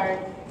 hold your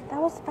cards.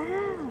 That was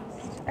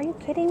fast. Are you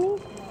kidding me?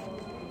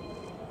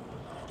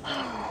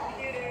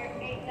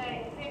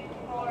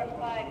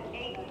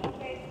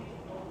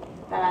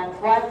 That's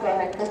one. Go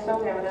ahead, Crystal.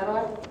 We have another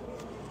one.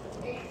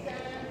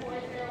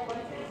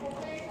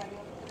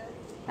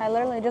 I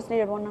literally just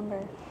needed one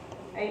number.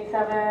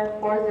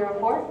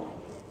 87404.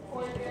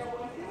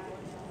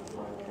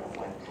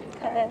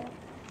 That's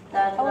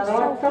That was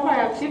another one. so Somewhere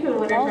have two good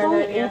winners. That was Are only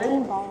there any 18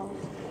 others? balls.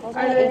 That was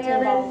Are only there 18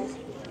 any balls. others?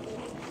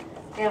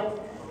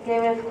 Yep.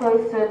 Game is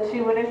close to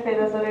 2 winners. Pay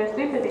those winners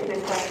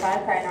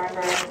 356.25. Card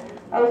number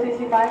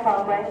 065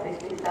 followed by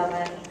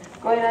 67.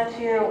 Going on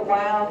to your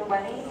wild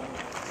money.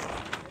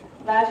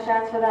 Last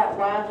chance for that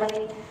wild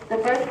money. The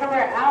first number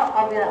out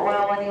of that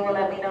wild money will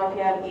let me know if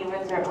you have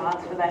evens or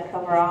odds for that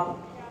cover off.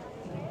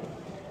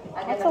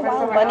 Again, What's the a first wild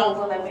number bunny? out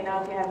will let me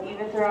know if you have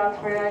evens or odds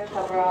for that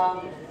cover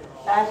off.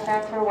 Last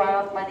chance for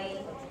wild money.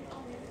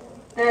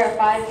 There are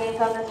 5 games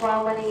on this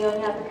wild money. You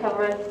only have to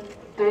cover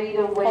 3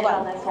 to win Hold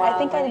on. this wild I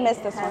think money. I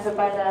missed this Hands one. up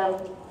by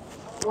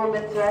the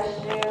women's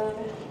restroom.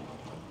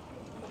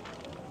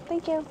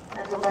 Thank you.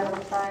 Hands up by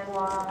the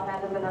sidewalk.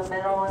 Hands up in the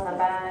middle and the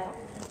back.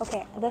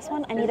 Okay, this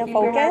one I need Just to keep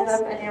your hands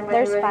focus. up and you're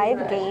There's ready 5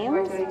 for the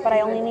games, extra but I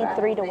 32 only need minutes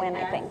 3 to after win, I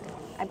midnight. think.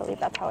 I believe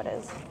that's how it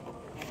is.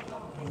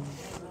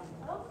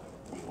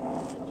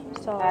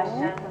 Last So,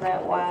 chance for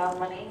that wild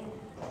money.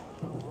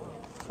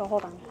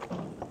 hold on.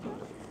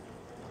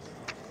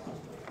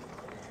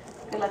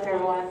 Good luck,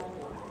 everyone.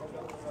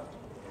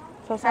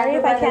 So sorry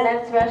if I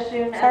can't.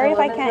 Sorry if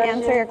I can't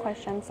answer your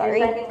question. Sorry.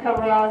 Your second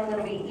coverall is going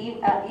to be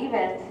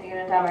events. So you're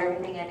going to have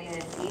everything I need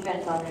is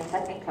events on your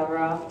second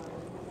coverall.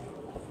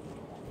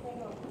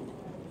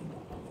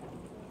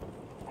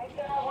 I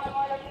still have one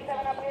more lucky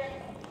 7 up here.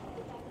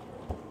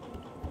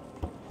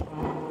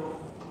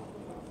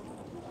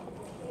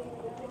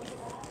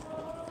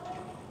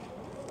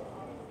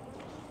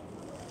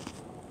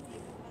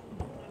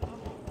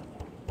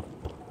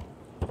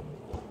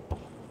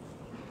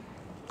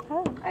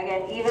 Oh, I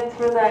get evens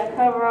for that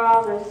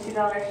coverall. There's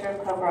 $2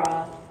 shrimp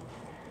coverall.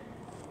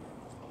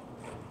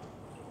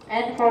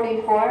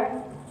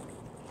 N44.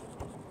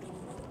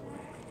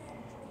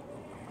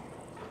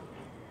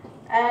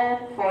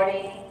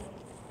 N40.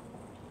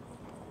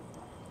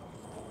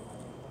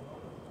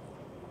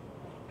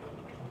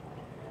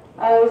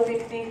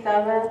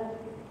 O67.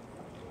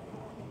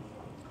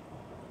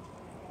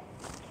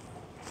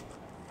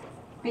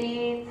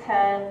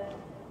 B10.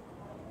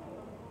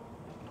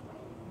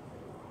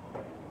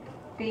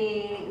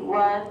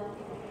 B1.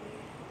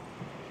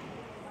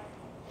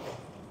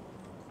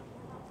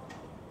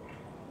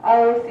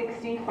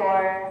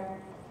 O64.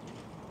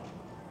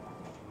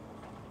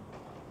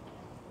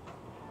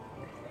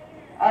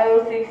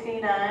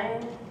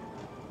 O69.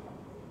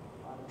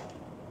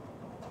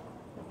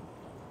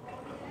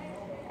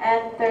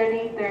 And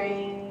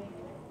 33.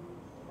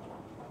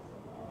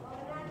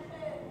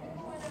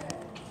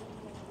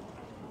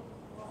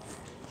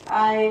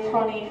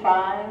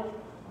 I-25.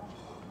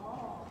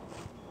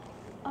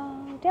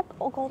 do you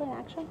have golden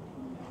action?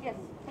 Yes.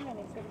 I'm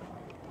ready.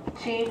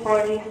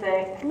 G46.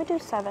 Let me do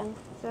 7.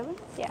 7?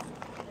 Yeah.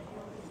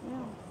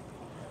 No.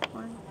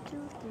 1,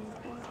 2, 3,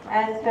 4.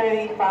 And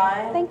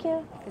 35. Thank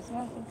you. Yes,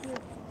 ma'am. Thank you.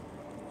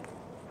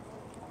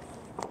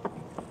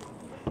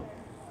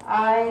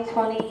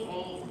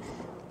 I-28.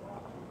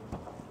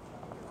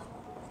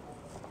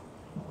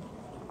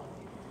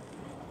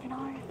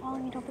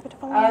 following me. Don't forget to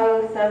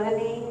follow me.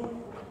 070.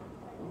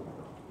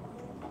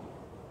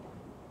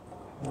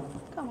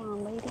 Come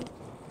on, lady.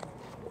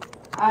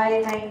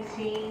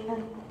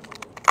 I-19.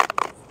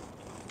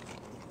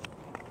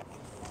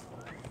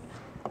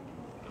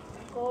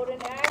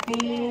 Golden Axe.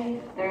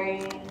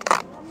 B3.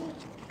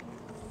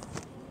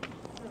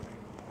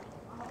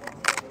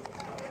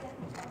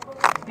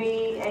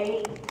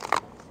 B8.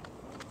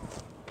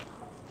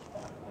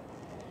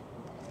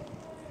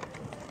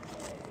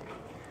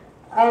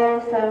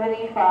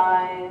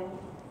 075.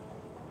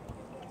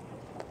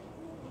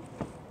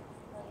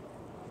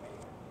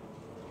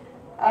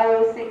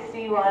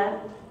 061.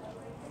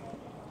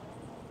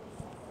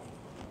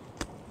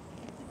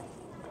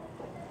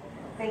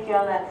 Thank you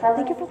on that.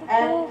 Thank you for the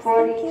And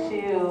follow. Thank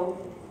 42.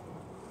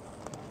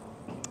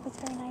 That's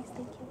very nice.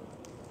 Thank you.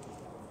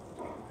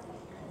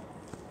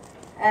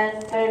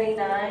 And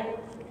 39.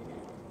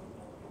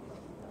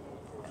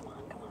 Come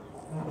on, come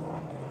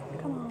on.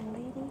 Come on,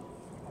 lady.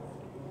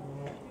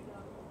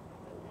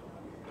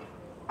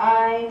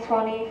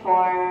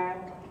 I-24.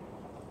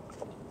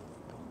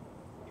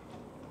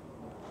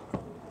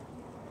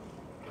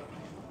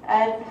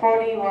 And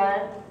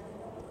 41.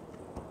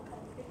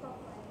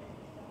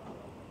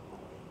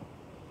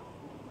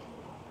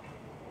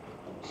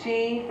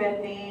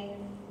 G50.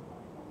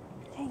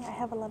 Dang, I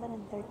have 11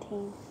 and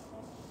 13.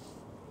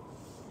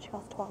 She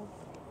got 12.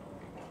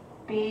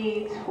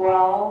 B12.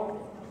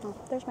 Oh,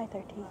 there's my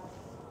 13.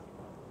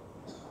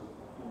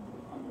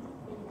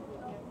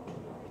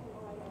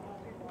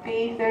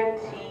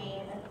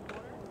 B13.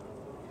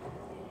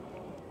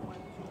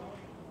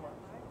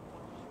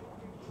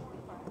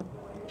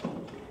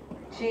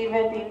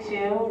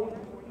 G52.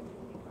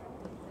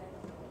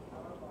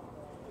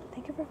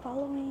 Thank you for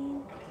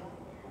following.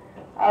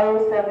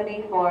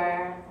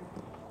 074.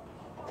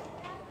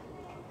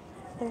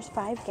 There's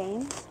 5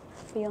 games,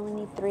 but you only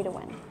need 3 to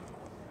win.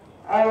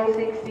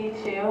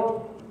 062.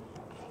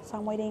 So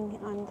I'm waiting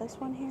on this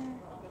one here.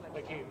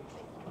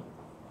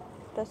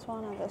 This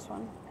one and this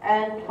one.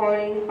 And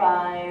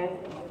 45.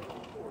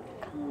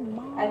 Come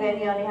on.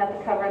 Again, you only have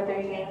to cover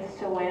 3 games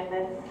to win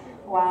this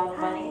wild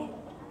money.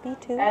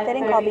 B2. And They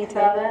didn't call B2.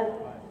 37.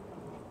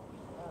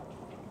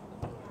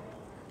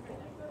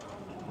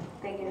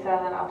 Thank you, sir,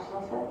 on that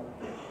optional set.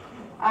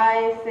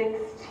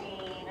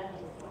 I-16.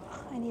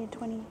 I needed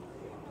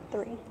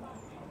 23.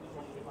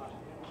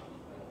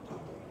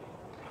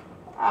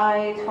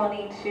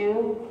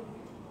 I-22.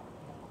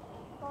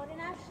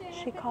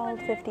 She called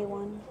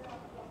 51.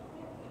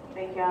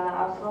 Thank you on that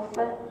optional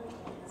set.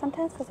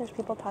 Sometimes because there's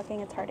people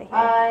talking, it's hard to hear.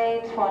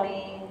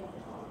 I-20.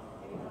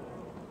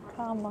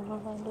 Come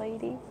on,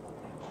 lady.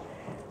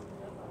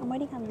 I'm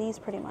waiting on these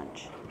pretty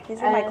much. These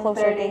are my And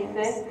closer 36.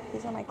 games.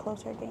 These are my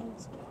closer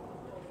games.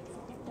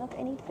 Look,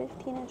 I need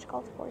 15 and she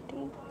called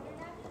 14.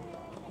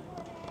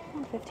 Come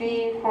on,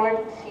 15.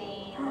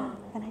 B14.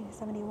 And I need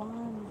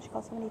 71. She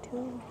called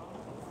 72.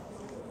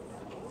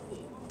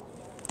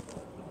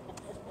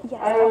 Yes,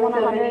 I won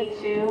 100,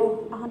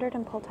 072. 100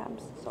 in pull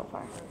tabs so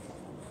far.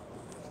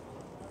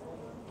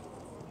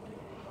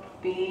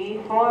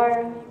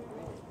 B4.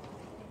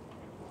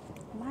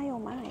 My oh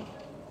my.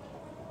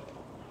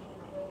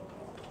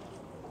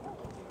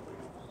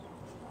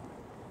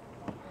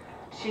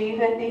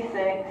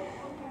 G56.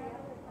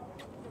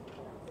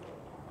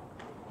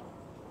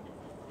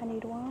 I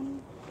need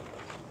 1,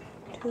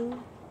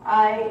 2,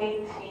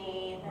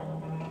 I-18.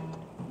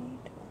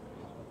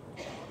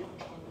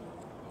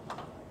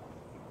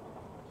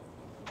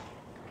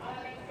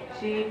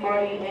 8.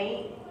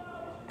 G48.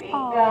 Bingo.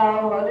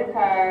 Aw. Hold your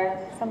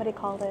cards. Somebody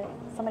called it.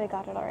 Somebody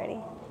got it already.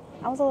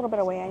 I was a little bit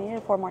away. I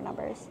needed 4 more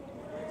numbers.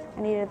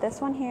 I needed this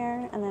one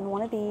here, and then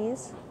one of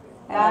these,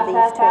 and Got then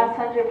that these 2.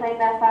 500. Playing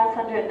that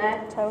 500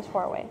 next. So I was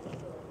 4 away.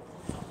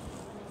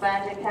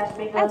 Magic Cash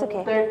Bingo. That's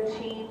okay.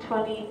 13,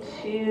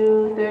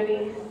 22,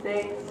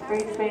 36, free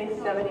space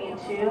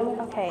 72.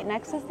 Okay,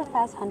 next is the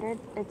Fast 100.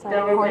 It's a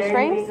Double horse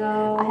berry race.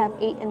 bingo. I have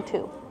 8 and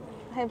 2.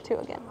 I have 2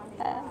 again.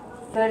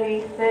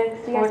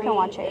 36, You guys can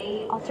watch it.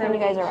 48, I'll turn you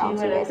guys around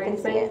so you 72 guys and a can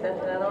free see space. it.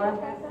 That's another one.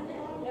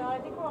 No, I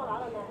think we're all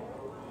out on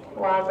that.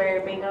 Wild Berry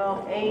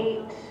Bingo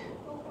 8.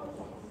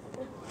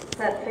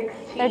 That's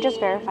 16. They're just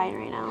verifying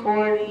right now.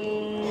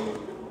 40,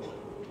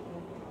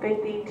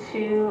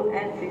 52,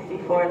 and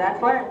 64.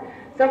 That's one.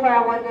 So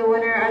far, one good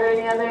winner. Are there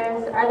any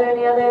others? Are there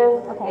any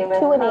others? Okay, we're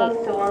 2 and close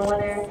 8. to one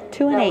winner.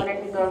 2 and That 8. winner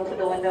can go to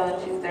the window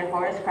and choose their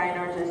horse. Crying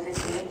Orange is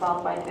 16,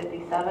 followed by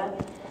 57.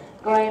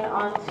 Going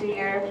on to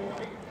your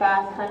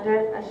Fast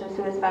 100. Let's just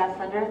do his Fast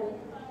 100.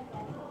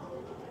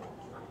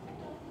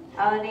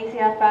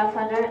 Alanisia Fast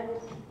 100.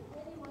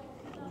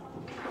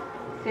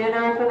 So your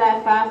number for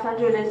that Fast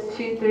 100 is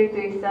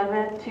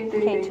 2337.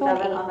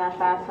 2337 on that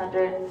Fast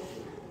 100.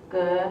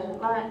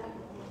 Good luck.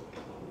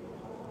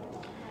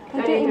 Can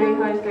I do 33, email?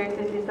 horse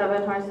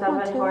 367, horse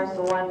 7, 2, horse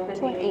 1, 2 and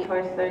 58, 8.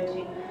 horse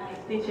 13,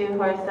 52,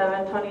 horse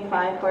 7,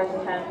 25, horse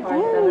 10,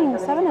 horse 7, Dang, 7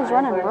 is 75,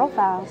 running real horse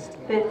fast.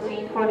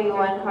 15,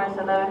 41, horse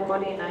 11,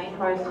 49,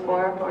 horse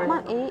 4, Come horse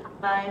on, 8.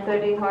 9,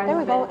 30, horse There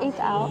we go, 15, 8's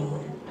out.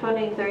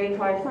 23,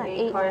 horse Come on, 8,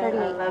 8, horse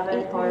 38, 11,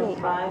 8, horse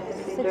 38, 5,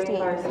 63, 68,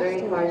 horse 3,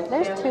 68. horse 2.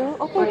 There's 2.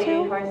 Okay, 48,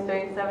 2. horse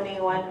 3,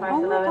 71, horse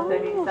Oh my 11, gosh.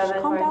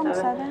 37, Calm horse down, 7,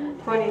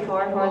 7.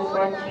 44, horse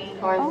 14,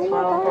 horse Oh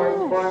 12, horse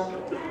my 4.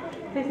 gosh.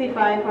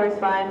 65, horse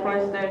 5,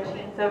 horse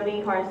 13,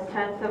 70, horse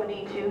 10,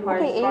 72,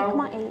 horse Okay, 8. Come 12.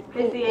 on, 8.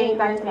 58,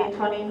 Back horse to back. 8,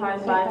 20,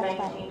 horse 8 5, back to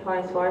back. 19,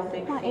 horse 4, Come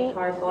on, 16, 8.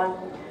 horse 1.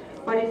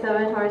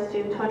 47, horse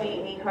 2,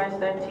 28, horse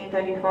 13,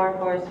 34,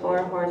 horse 4,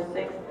 horse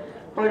 6.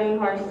 40,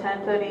 horse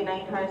 10,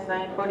 39, horse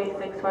 9,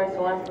 46, horse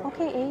 1.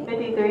 Okay, 8.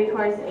 53,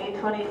 horse 8,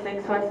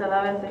 26, horse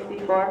 11,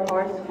 64,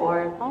 horse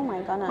 4. Oh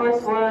my Horse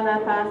goodness. 4 on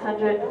that pass,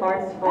 100,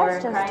 horse 4.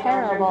 That's just Crying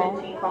terrible. Archer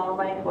 15, followed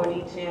by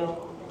 42.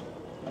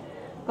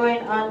 Going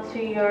on to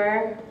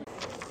your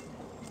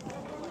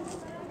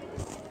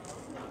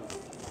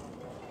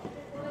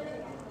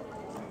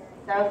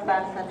South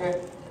pass,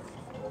 100.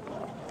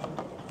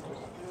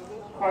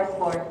 Horse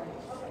 4.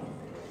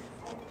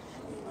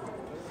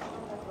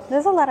 This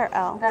is a letter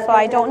L, so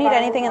I don't need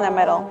anything in the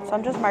middle. So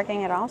I'm just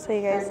marking it off so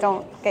you guys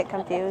don't get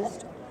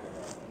confused.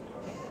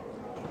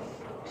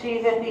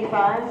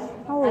 G55.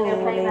 And you're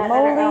playing that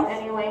Holy letter out moly.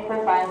 anyway for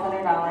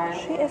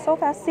 $500. She is so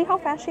fast. See how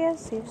fast she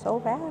is? She's so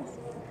fast.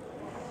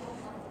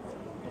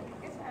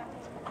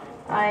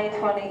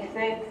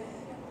 I-26.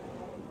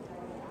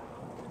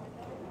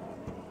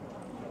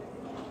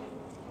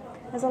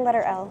 There's a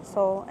letter L,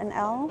 so an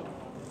L,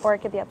 or it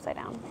could be upside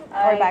down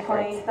or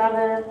backwards.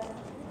 I-27.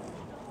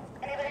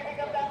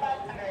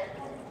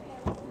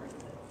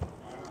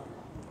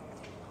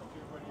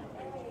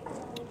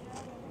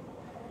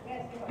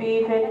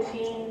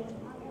 B-15.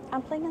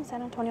 I'm playing in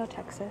San Antonio,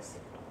 Texas.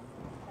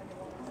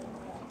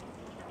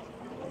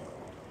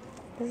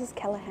 This is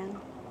Callahan.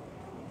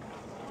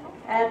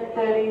 And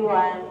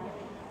 31.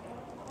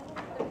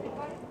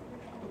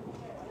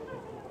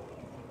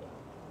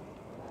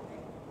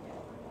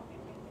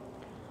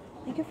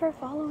 Thank you for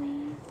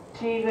following.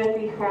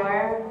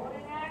 G54.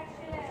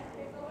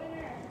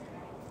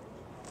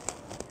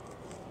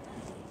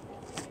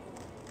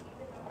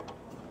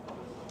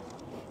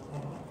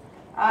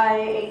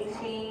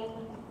 I-18.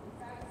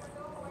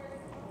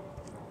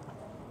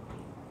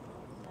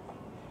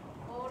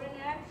 Golden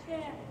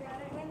action.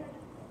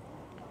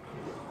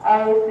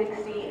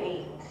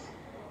 O-68.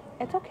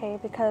 It's okay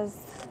because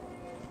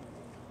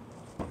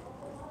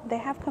they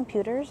have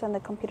computers and the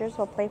computers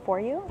will play for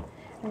you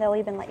and they'll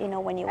even let you know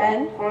when you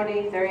win. And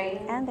 43.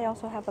 And they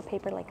also have a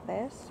paper like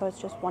this, so it's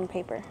just one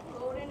paper.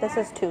 This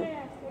is 2.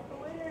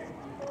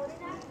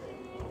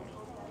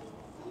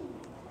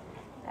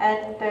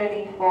 And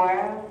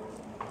 34.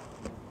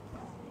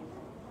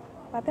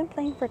 I've been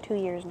playing for 2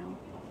 years now.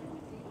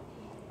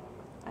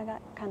 I got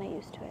kind of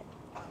used to it.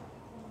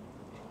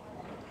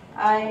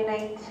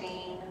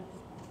 I-19.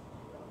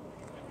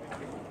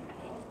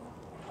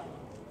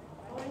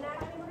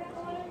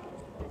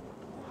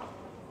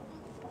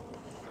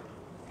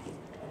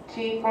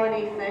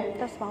 G46.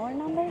 The smaller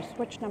numbers?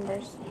 Which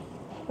numbers?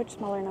 Which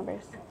smaller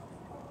numbers?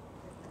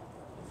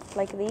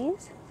 Like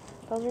these?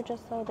 Those are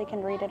just so they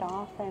can read it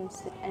off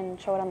and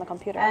show it on the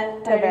computer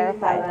And to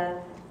verify.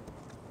 37.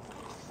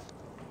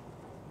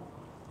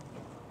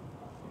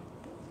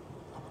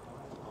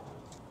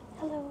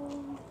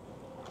 Hello.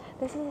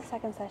 This is the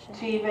second session.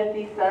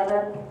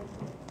 G57.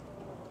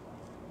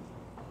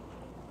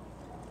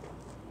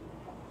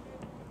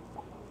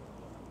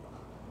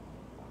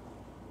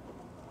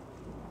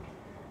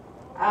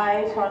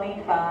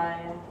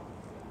 I-25.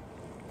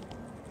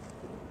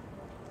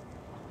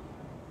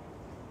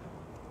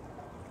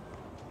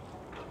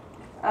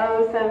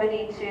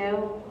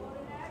 O-72.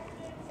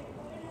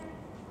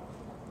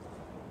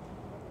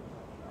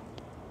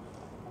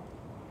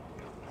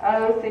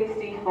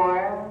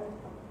 O-64.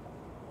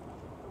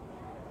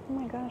 Oh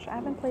my gosh, I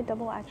haven't played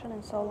double action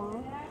in so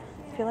long.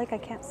 I feel like I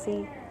can't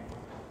see.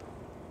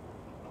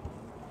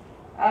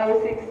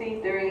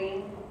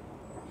 O-63.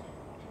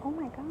 Oh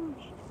my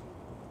gosh.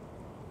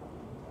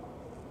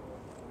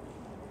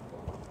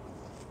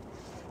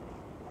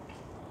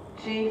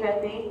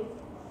 G50.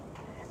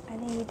 I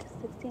need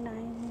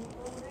 69.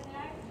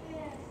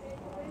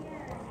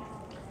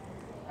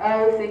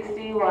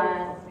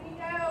 O-61.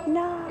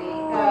 No.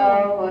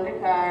 Bingo. Hold the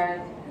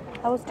cards.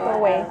 I was 2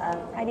 away.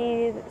 I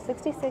need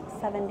 66,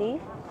 70,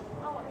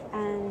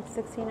 and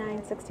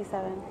 69,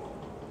 67.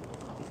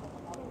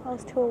 I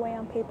was 2 away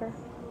on paper.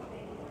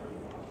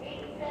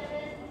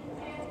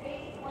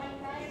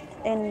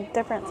 In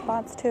different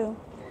spots too.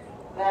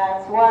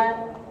 That's one.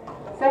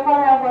 So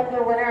far, I have one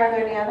to winner. Are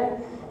there any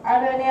others? Are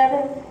there any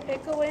others?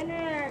 Pick a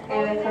winner.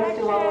 Okay, let's go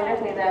to one winner.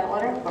 Play that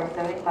winner for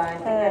 75.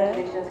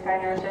 Congratulations,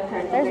 Carnation.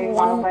 33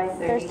 followed by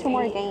 38. There's 2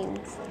 more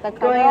games. The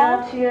Going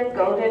coverall on to your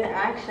golden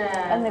action.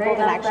 and the Very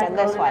golden last action.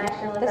 that This golden one.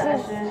 action with This the is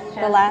Usher's the chance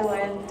to last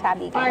win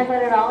tabby game.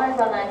 $500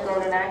 on that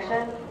golden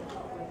action.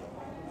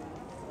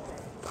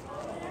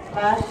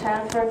 Last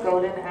chance for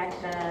golden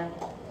action.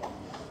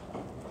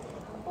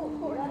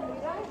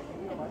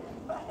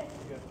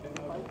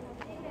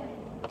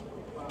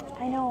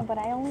 I know, but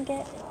I only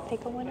get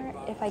pick a winner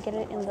if I get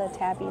it in the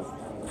tabbies.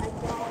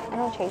 I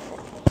don't chase it.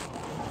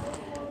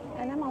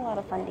 And I'm all out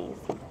of fundies.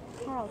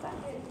 Carl's at?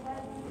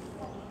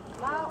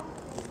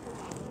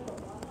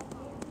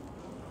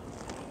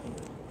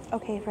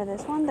 Okay, for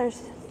this one, there's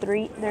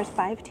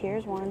 5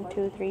 tiers. 1,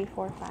 2, 3,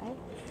 4, 5.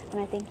 And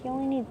I think you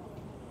only need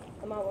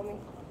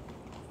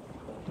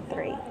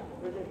 3.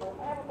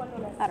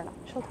 I don't know.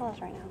 She'll tell us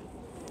right now.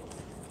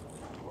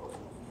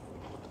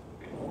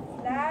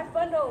 Last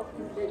bundle.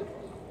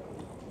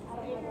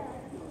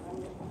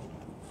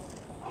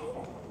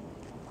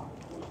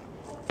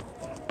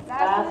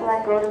 Last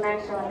one, golden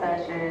action with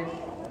ushers.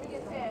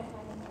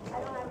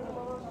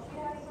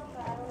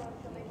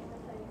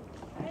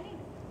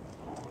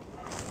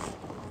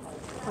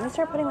 Let me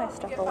start putting my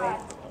stuff away.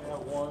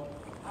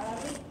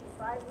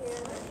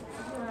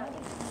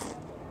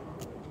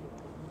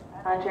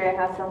 Andre,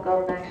 have some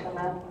golden action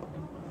left.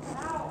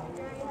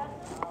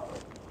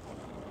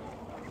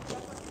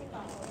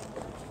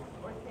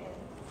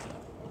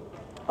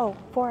 Oh,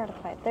 4 out of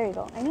 5. There you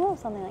go. I knew it was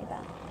something like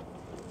that.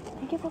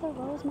 Thank you for the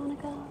rose,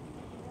 Monica.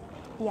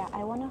 Yeah,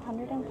 I won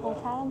 100 in pull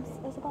tabs,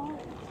 Isabel.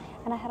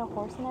 And I had a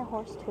horse in there,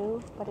 horse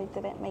 2, but it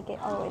didn't make it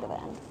all the way to the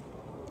end.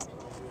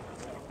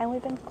 And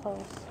we've been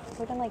close.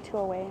 We've been like 2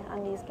 away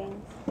on these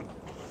games.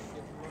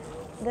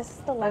 This is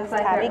the last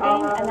like tabby they're all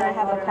game, and then I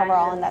have a golden cover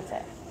all, action. and that's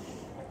it.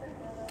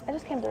 I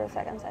just came to the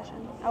second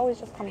session. I always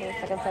just come to the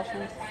second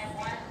sessions.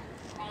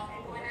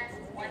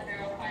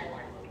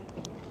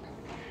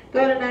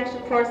 Golden action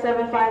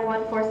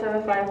 4751,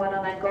 4751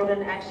 on that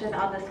golden action.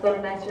 On this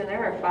golden action,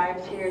 there are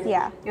 5 tiers.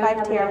 Yeah, You only 5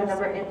 have to have a tiers.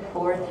 number in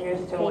 4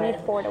 tiers to You win. need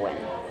 4 to win.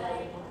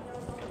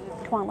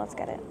 Come on, let's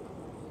get it.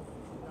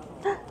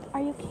 Are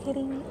you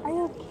kidding me? Are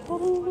you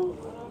kidding me?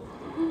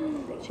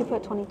 She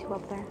put 22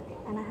 up there,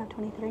 and I have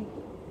 23.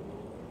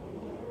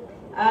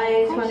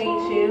 I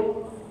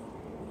 22.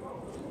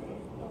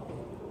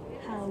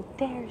 How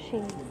dare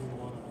she?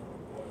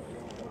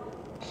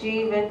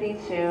 G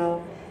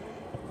 52.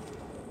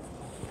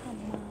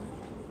 Come on.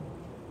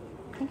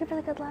 Thank you for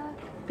the good luck.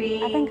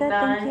 B I've been good,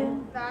 9. thank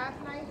you. Last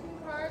 19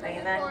 cards.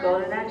 Again, that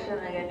golden action.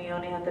 Again, you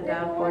only have to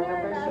dial 4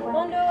 numbers to win.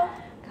 Bundle.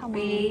 Come on.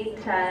 B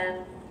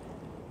 10.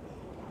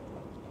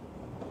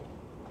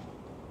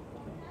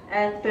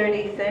 And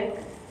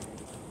 36.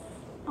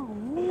 Oh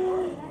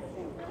man.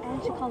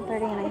 And she called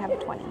 30 and I have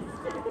 20.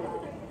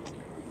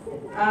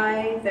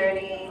 I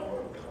 30.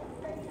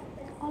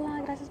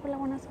 Hola, gracias por la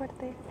buena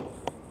suerte.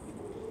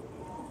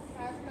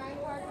 Last 9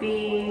 cards.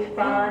 B 5.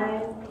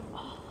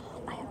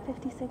 I have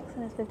 56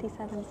 and it's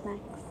 57's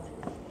next.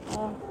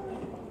 Oh,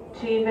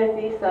 G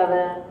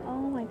 57.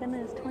 oh my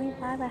goodness,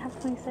 25, I have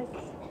 26.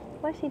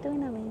 What is she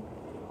doing to me?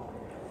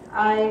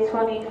 I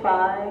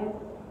 25.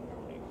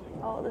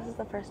 Oh, this is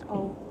the first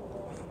O.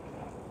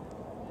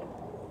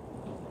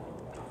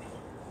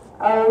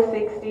 O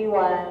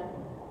 61.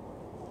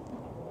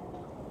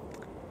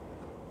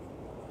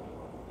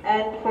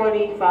 And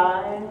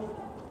 45.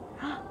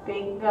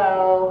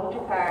 Bingo. Two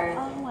cards.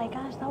 Oh my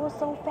gosh, that was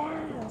so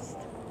fast.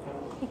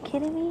 You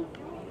kidding me?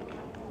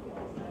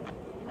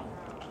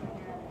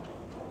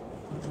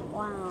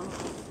 Wow.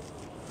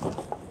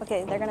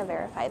 Okay, they're gonna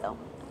verify though,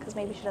 because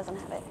maybe she doesn't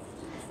have it.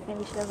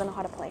 Maybe she doesn't know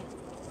how to play.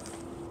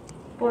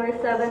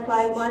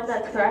 4751,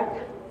 that's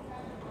correct.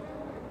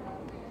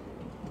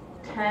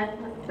 10,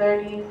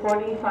 30,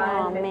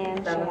 45, Oh man,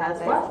 she 57 has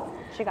as it. well.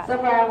 She got So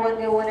it. far, I have one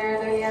good winner. Are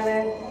there any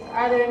others?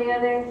 Are there any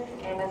others?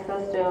 Amos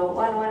goes to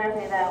one winner.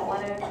 Pay that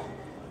winner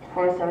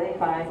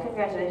 475.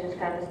 Congratulations,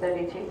 Candace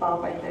 32,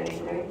 followed by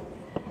 33.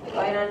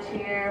 Going on to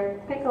your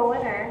pick a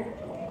winner.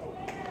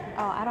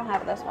 Oh, I don't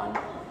have this one.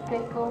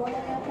 Pick a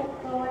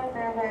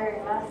winner, very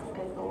last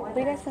pick a winner. But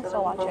you guys can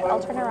still watch it. I'll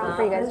turn it around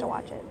for you guys to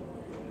watch it.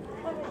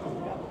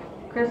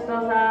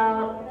 Crystal's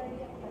out.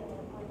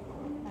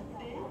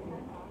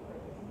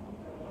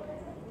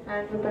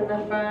 Hands up in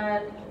the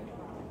front.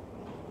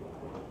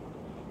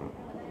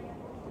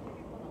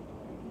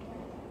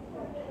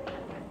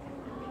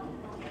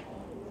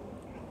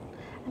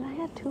 And I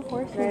had 2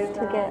 horses There's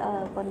to get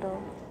a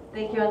bundle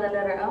Thank you on the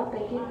letter L.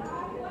 Thank you.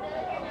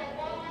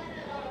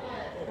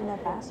 in the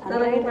fast So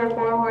looking 100. for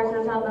 4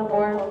 horses on the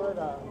board.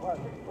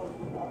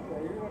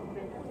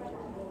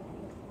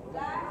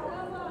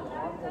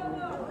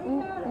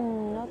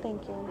 No,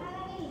 thank you.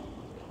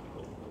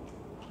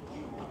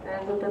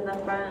 Hands up in the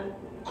front.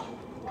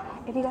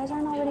 If you guys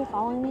aren't already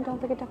following me, don't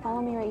forget to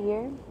follow me right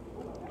here.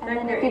 And Check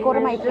then your if you go to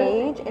my English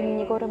just in page and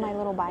you go to case. my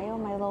little bio,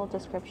 my little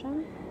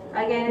description,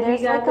 Again, if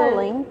there's you got like a the,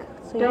 link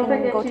so you don't can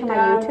forget go to to my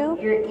grab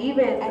YouTube. your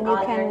evens and you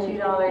on can- your you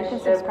 $2 can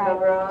strip subscribe.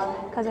 cover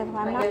on. Because if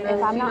I'm Again, those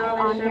not $2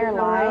 on strip here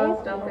cover live,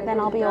 ons, don't forget then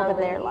I'll to be over grab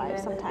the there live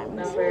evens sometimes.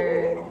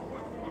 Number.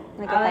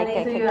 Like if I get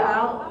Alanis, are you kicked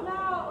out.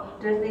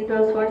 out? Just need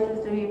those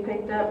horses to be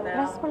picked up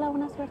Gracias now. por la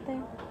buena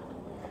suerte.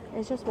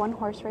 There's just 1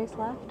 horse race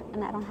left,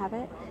 and I don't have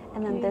it.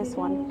 And then this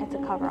one, it's a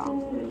cover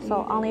all.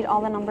 So I'll need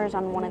all the numbers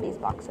on one of these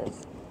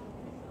boxes.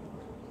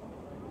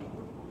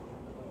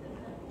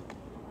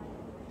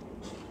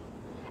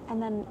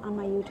 And then on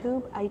my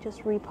YouTube, I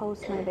just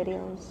repost my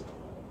videos.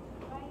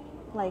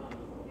 Like,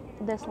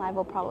 this live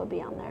will probably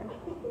be on there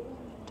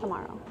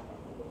tomorrow.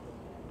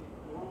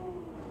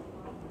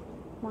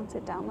 Once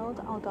it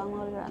downloads, I'll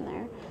download it on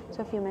there.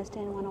 So if you missed it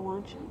and want to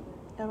watch,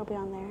 it'll be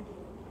on there.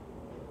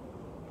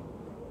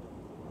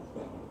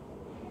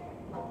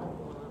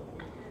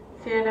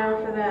 So now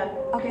for that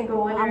Okay, pick a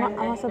winner I'm is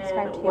gonna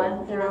subscribe to you.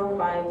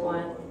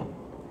 1051.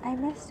 I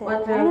missed it. I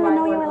didn't even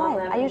know you were 1051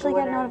 live. I usually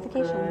get winner.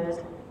 notifications.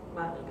 Good.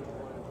 Wow.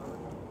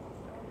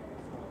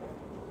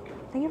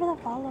 Thank you for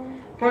the follow.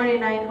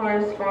 49,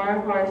 horse 4,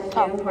 horse 2,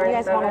 Oh, you horse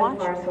guys 7, wanna watch?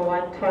 horse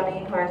 1,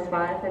 20, horse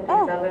 5, 57,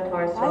 Oh,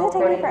 horse why 12, does it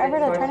take me 46, forever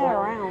to horse turn it 1,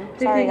 around?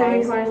 Sorry, 63,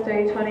 guys. horse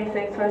 3,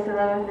 26, horse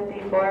 11,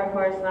 54,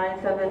 horse 9,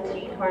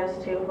 17, horse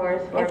 2,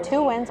 horse 14. If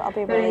 2 wins, I'll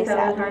be really 37,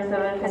 sad. horse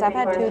 7, Because 50, I've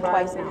had horse 2 5,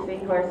 twice now.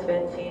 60, horse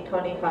 15,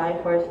 25,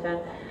 horse 10,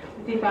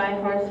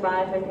 55, horse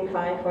 5,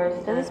 55,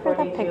 horse 10, This is for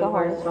the 42, pick a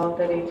horse horse. 12,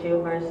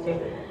 32, horse 2.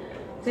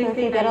 So if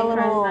you get a 69,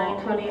 little horse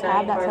 9, 29,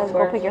 tab that says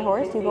go pick your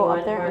horse, you go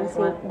up 14, there and see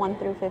 61, 1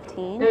 through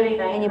 15,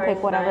 39, and you pick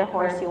horse whatever 9,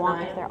 horse you want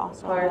 9, if they're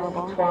also horse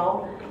available.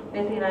 12,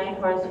 59,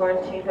 horse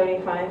 14,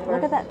 35, horse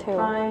Look at that too.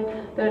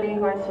 5, 30,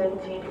 horse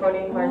 15, 40,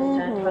 horse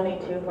 10,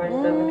 22, horse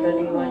 7,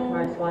 31,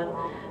 horse 1,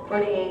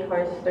 48,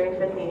 horse 3,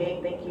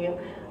 58, thank you,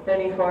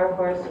 34,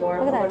 horse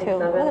 4, Look at that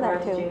too. 47, Look at that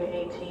horse too.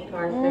 2, 18,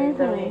 horse 3,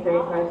 73,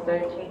 horse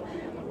 13,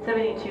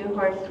 72,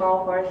 horse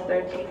 12, horse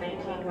 13,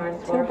 19,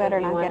 horse 4, 2 better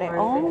not 51, get it. horse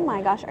Oh 6,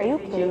 my gosh, are you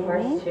 62, kidding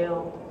horse me?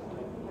 2.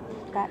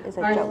 That is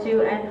a Horse joke.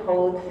 2 and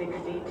hold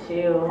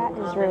 62. That is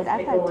Let's rude. I've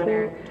pick a had 2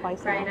 winner.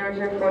 twice Right now. numbers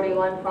are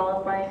 41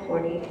 followed by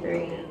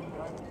 43.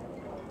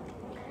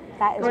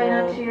 That is Going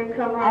on to rude. your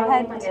cover I've roll,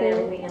 had you might 2 get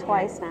everything in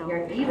twice here. now.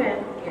 Your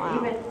even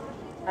Wow.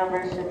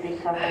 numbers should be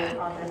covered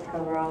on this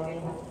cover roll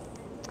game.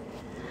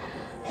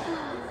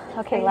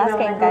 Okay, Thank last you,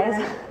 game, Rebecca.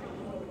 guys.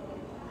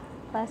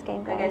 Last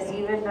game, Again, guys.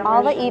 even numbers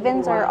All the should be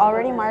evens are one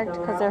already on this marked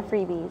cover because they're roll.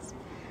 freebies.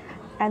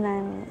 And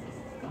then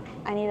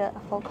I need a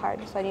full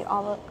card, so I need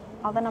all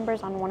the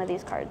numbers on one of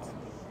these cards.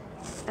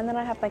 And then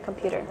I have my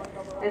computer.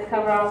 This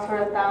cover roll is for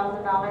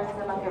 $1,000.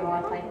 Good luck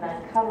everyone playing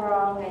that cover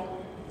roll game.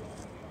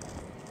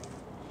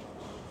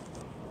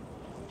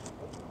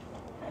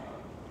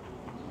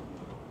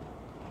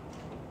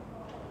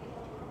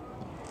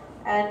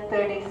 And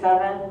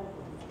 37.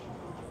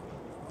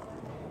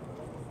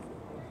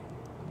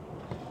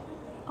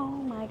 Oh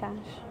my gosh.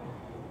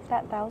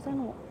 That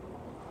 1,000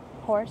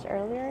 horse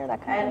earlier, that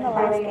could have been And the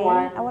last game.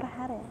 41. I would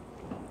have had it.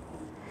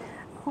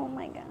 Oh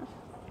my gosh.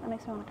 That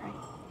makes me want to cry.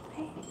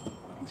 Hey,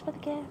 thanks for the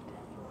gift.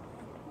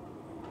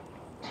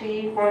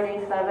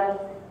 G47.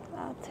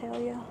 I'll tell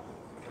you.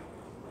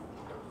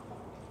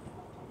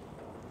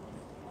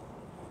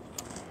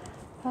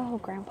 Oh,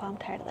 Grandpa, I'm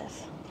tired of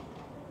this.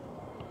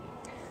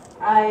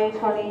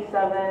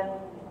 I-27.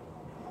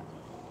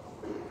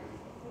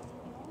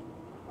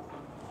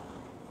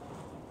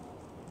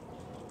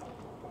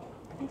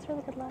 Thanks for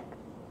the good luck.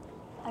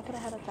 I could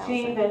have had 1,000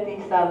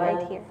 G57.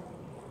 right here.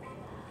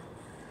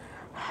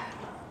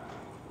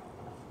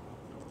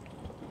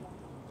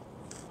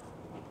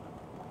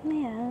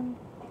 Man.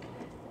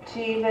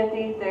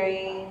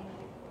 G53.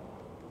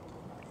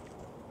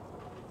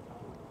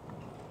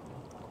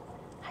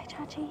 Hi,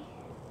 Chachi.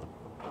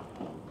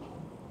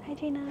 Hi,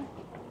 Gina.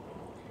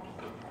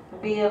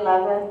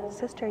 B11.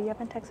 Sister, you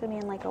haven't texted me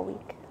in like a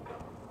week.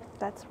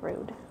 That's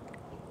rude.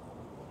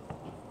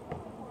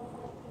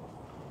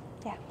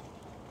 Yeah.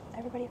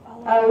 Everybody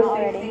follow me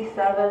already.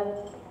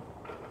 O67.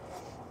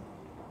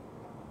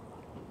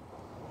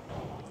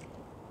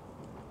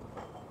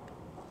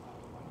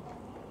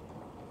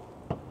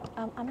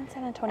 I'm in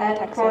San Antonio, And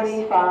Texas.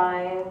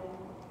 45.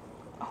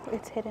 Oh,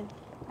 it's hidden.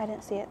 I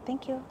didn't see it.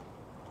 Thank you.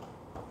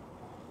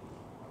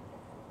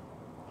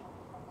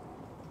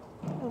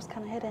 It was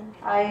kind of hidden.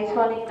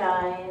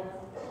 I-29.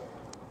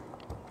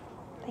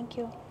 Thank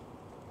you.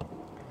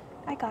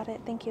 I got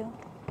it. Thank you.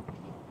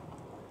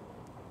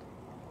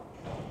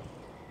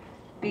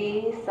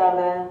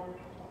 B7.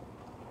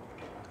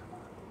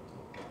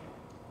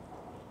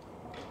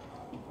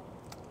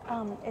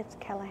 It's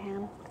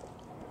Callahan.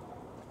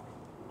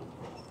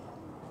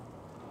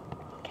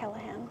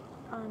 Callahan.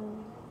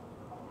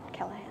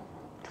 Callahan.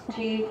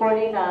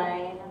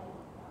 G49.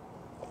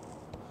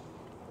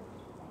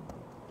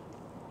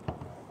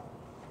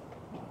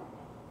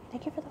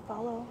 Thank you for the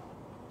follow.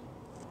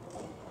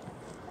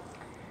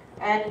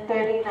 And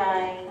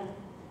 39.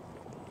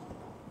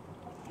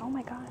 Oh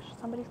my gosh,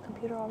 somebody's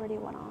computer already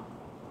went off.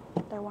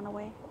 They're one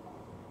away.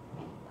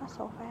 That's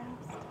so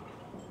fast.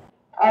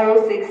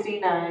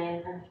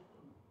 O69.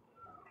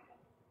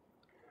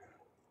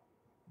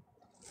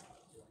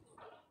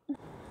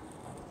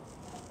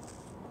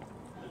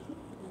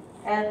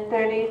 And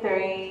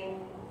 33.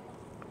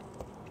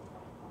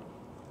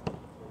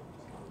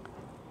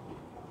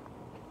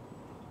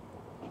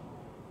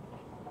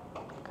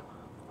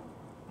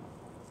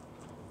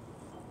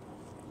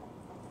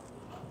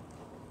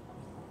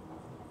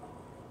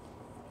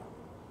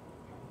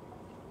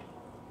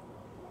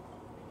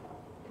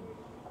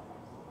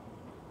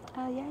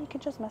 Yeah, you can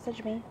just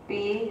message me.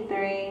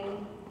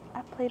 B3.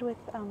 I've played with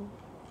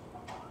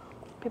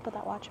people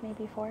that watch me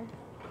before.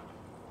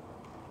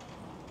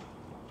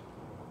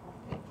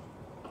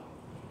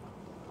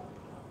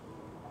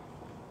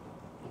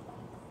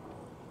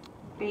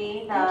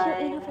 B9.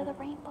 Thank you, Ina, for the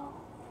rainbow.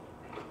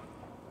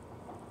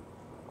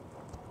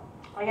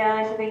 Again,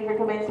 I should thank you for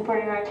coming and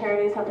supporting our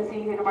charities. Hope to see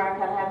you here tomorrow.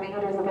 Kind of have bingo.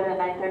 There's a bit at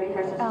 9:30.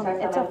 First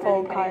starts It's at a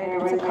full 11:30.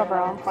 card. It's a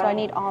coverall. So I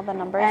need all the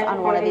numbers And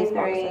on one of these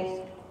 43.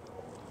 boxes.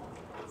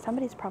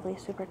 Somebody's probably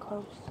super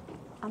close.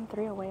 I'm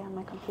 3 away on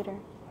my computer.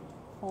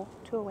 Well,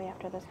 2 away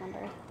after this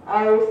number.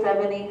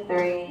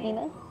 073.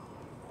 Ina?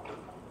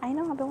 I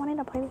know, I've been wanting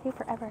to play with you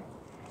forever.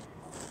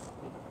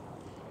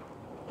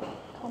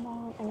 Come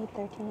on, I need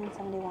 13 and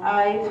 71.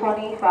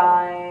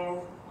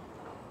 I-25.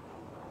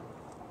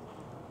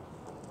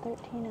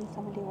 13 and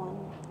 71.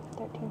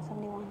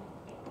 1371.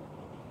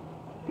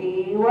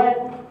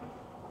 B1.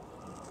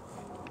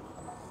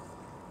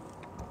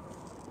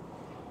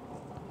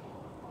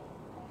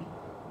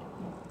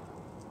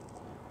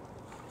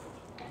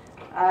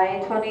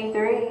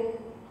 I-23.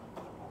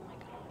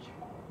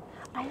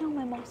 I know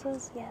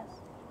mimosas, yes.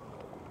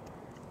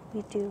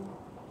 We do.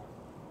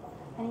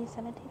 I need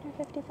 17 or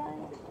 55?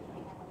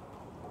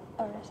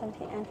 Or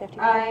 17 and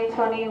 55.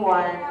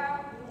 I-21.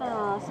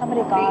 Oh,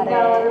 somebody got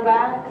Bingo in the it.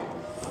 back.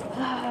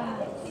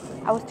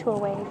 I was 2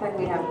 away. Looks like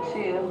we have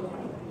 2.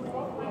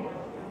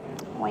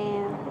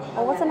 Wow.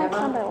 What was the next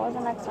number? What was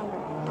the next number?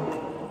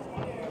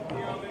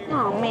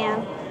 Oh,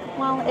 man.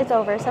 Well, it's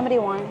over. Somebody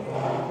won.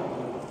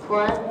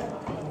 1.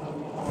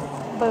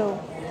 Boo.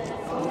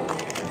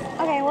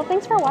 Okay, well,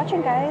 thanks for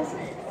watching, guys.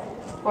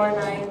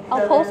 497.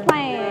 I'll post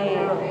my...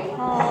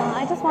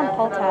 I just want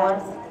pull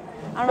tabs.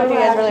 I don't know if you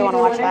guys really want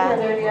to watch Are that.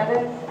 there any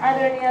others? Are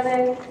there any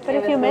others? But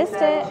if you missed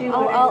it,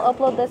 I'll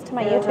upload this to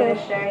my YouTube.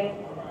 Sherry,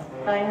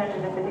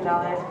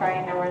 $950.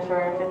 Crying numbers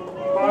were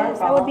 54. Yes,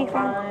 that would be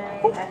fun.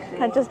 Followed by,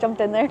 actually, I just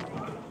jumped in there.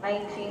 19.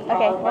 Okay,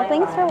 followed well, by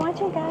thanks for 5.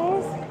 watching,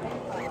 guys.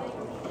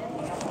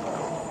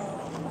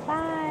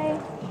 Bye.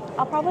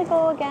 I'll probably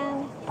go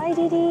again. Bye,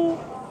 Dee Dee.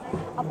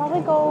 I'll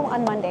probably go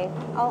on Monday.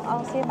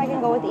 I'll see if I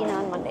can go with Ina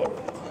on Monday.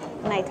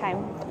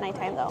 Nighttime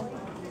though.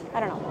 I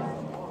don't know.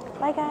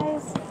 Bye,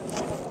 guys.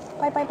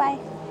 Bye.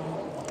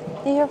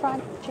 Thank you for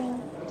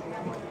watching.